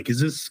scared. Like, is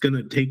this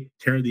gonna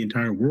tear the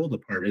entire world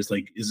apart? Is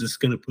this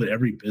gonna put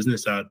every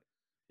business out?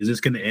 Is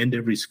this gonna end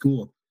every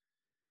school?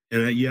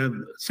 And you have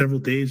several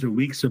days or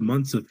weeks or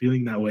months of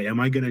feeling that way. Am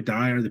I gonna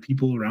die? Are the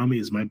people around me?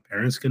 Is my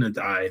parents gonna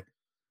die?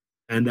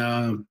 And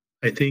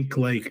I think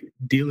like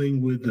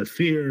dealing with the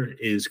fear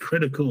is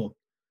critical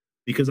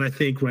because I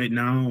think right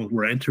now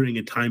we're entering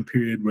a time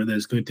period where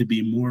there's going to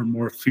be more and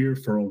more fear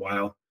for a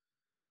while.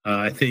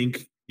 I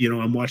think,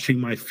 I'm watching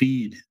my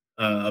feed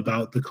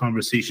about the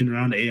conversation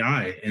around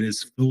AI, and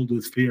it's filled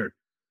with fear.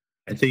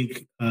 I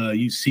think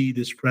you see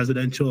this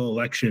presidential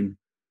election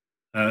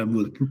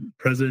with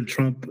President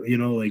Trump,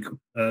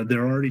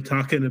 they're already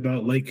talking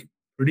about like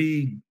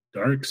pretty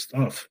dark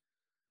stuff.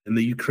 And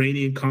the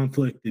Ukrainian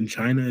conflict in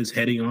China is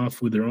heading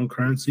off with their own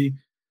currency.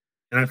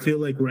 And I feel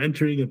like we're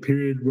entering a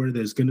period where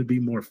there's going to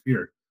be more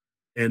fear.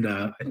 And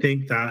I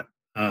think that,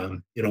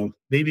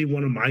 maybe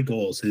one of my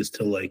goals is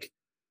to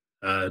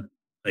uh,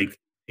 like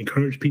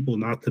encourage people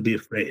not to be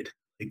afraid.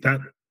 Like that,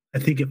 I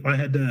think if I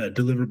had a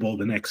deliverable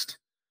the next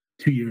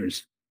 2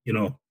 years,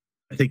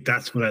 I think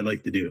that's what I'd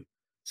like to do.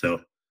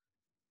 So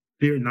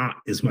fear not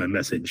is my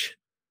message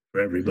for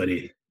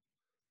everybody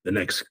the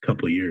next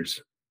couple of years.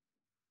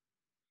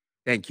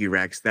 Thank you,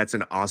 Rex. That's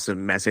an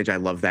awesome message. I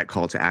love that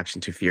call to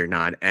action to fear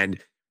not. And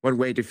one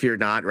way to fear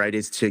not, right,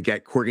 is to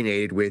get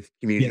coordinated with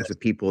communities Yes. of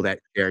people that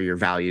share your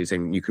values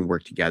and you can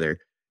work together.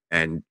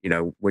 And,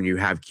 when you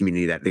have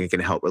community that they can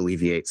help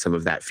alleviate some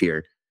of that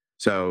fear.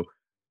 So,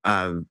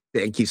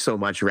 thank you so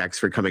much, Rex,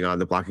 for coming on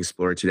the Block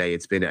Explorer today.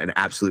 It's been an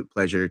absolute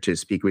pleasure to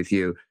speak with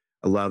you.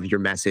 I love your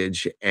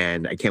message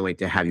and I can't wait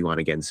to have you on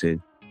again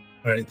soon.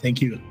 All right. Thank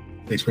you.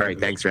 Thanks for All right.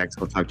 having me. Thanks, Rex.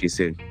 I'll talk to you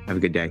soon. Have a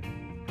good day.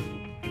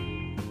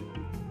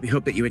 We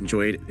hope that you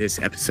enjoyed this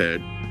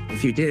episode.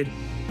 If you did,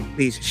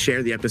 please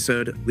share the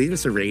episode, leave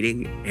us a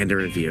rating and a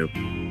review.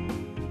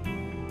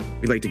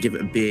 We'd like to give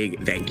a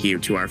big thank you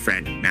to our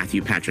friend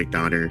Matthew Patrick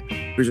Donner,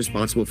 who's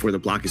responsible for the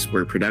Block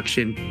Explorer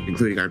production,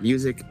 including our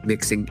music,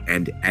 mixing,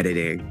 and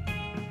editing.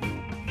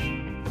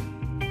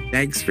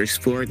 Thanks for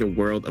exploring the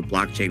world of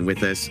blockchain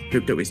with us.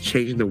 Crypto is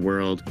changing the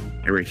world,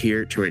 and we're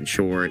here to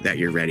ensure that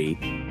you're ready.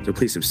 So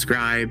please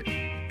subscribe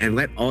and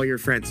let all your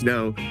friends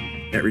know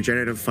that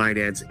regenerative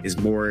finance is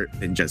more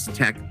than just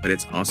tech, but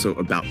it's also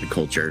about the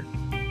culture.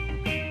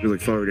 We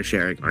look forward to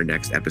sharing our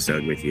next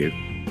episode with you.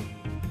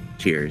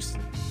 Cheers.